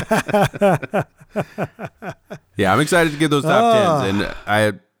Yeah, I'm excited to give those top 10s, and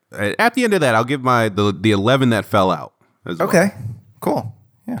I at the end of that, I'll give the 11 that fell out. As well. okay, cool,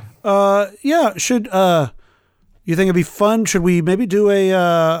 yeah. Yeah, should you think it'd be fun? Should we maybe do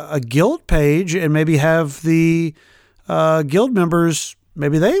a guild page and maybe have the guild members?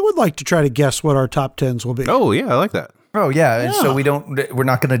 Maybe they would like to try to guess what our top 10s will be. Oh yeah, I like that. Oh yeah, and so we're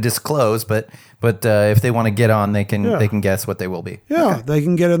not going to disclose, but if they want to get on, they can guess what they will be. Yeah, they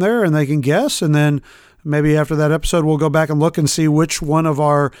can get in there and they can guess, and then maybe after that episode, we'll go back and look and see which one of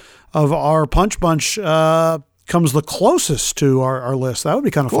our Punch Bunch comes the closest to our list. That would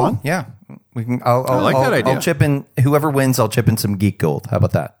be kind of fun. Yeah, we can. I like that idea. I'll chip in. Whoever wins, I'll chip in some geek gold. How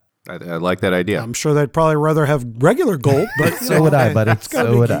about that? I like that idea. I'm sure they'd probably rather have regular gold, but So would I, buddy. It's got to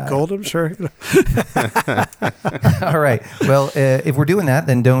So be would geek I. gold, I'm sure. All right. Well, if we're doing that,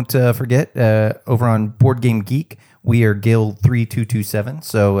 then don't forget over on Board Game Geek, we are Guild 3227.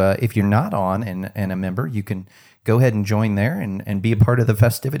 So if you're not on and a member, you can go ahead and join there and be a part of the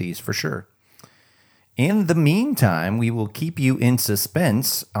festivities for sure. In the meantime, we will keep you in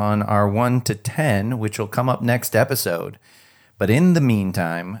suspense on our 1 to 10, which will come up next episode. But in the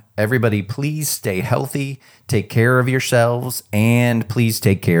meantime, everybody, please stay healthy, take care of yourselves, and please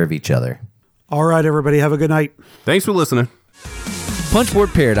take care of each other. All right, everybody, have a good night. Thanks for listening. Punchboard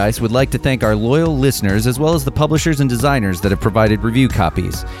Paradise would like to thank our loyal listeners as well as the publishers and designers that have provided review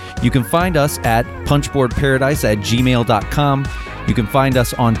copies. You can find us at punchboardparadise@gmail.com. You can find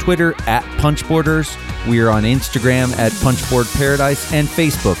us on Twitter at Punchboarders. We are on Instagram at Punchboard Paradise and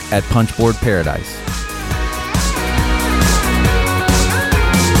Facebook at Punchboard Paradise.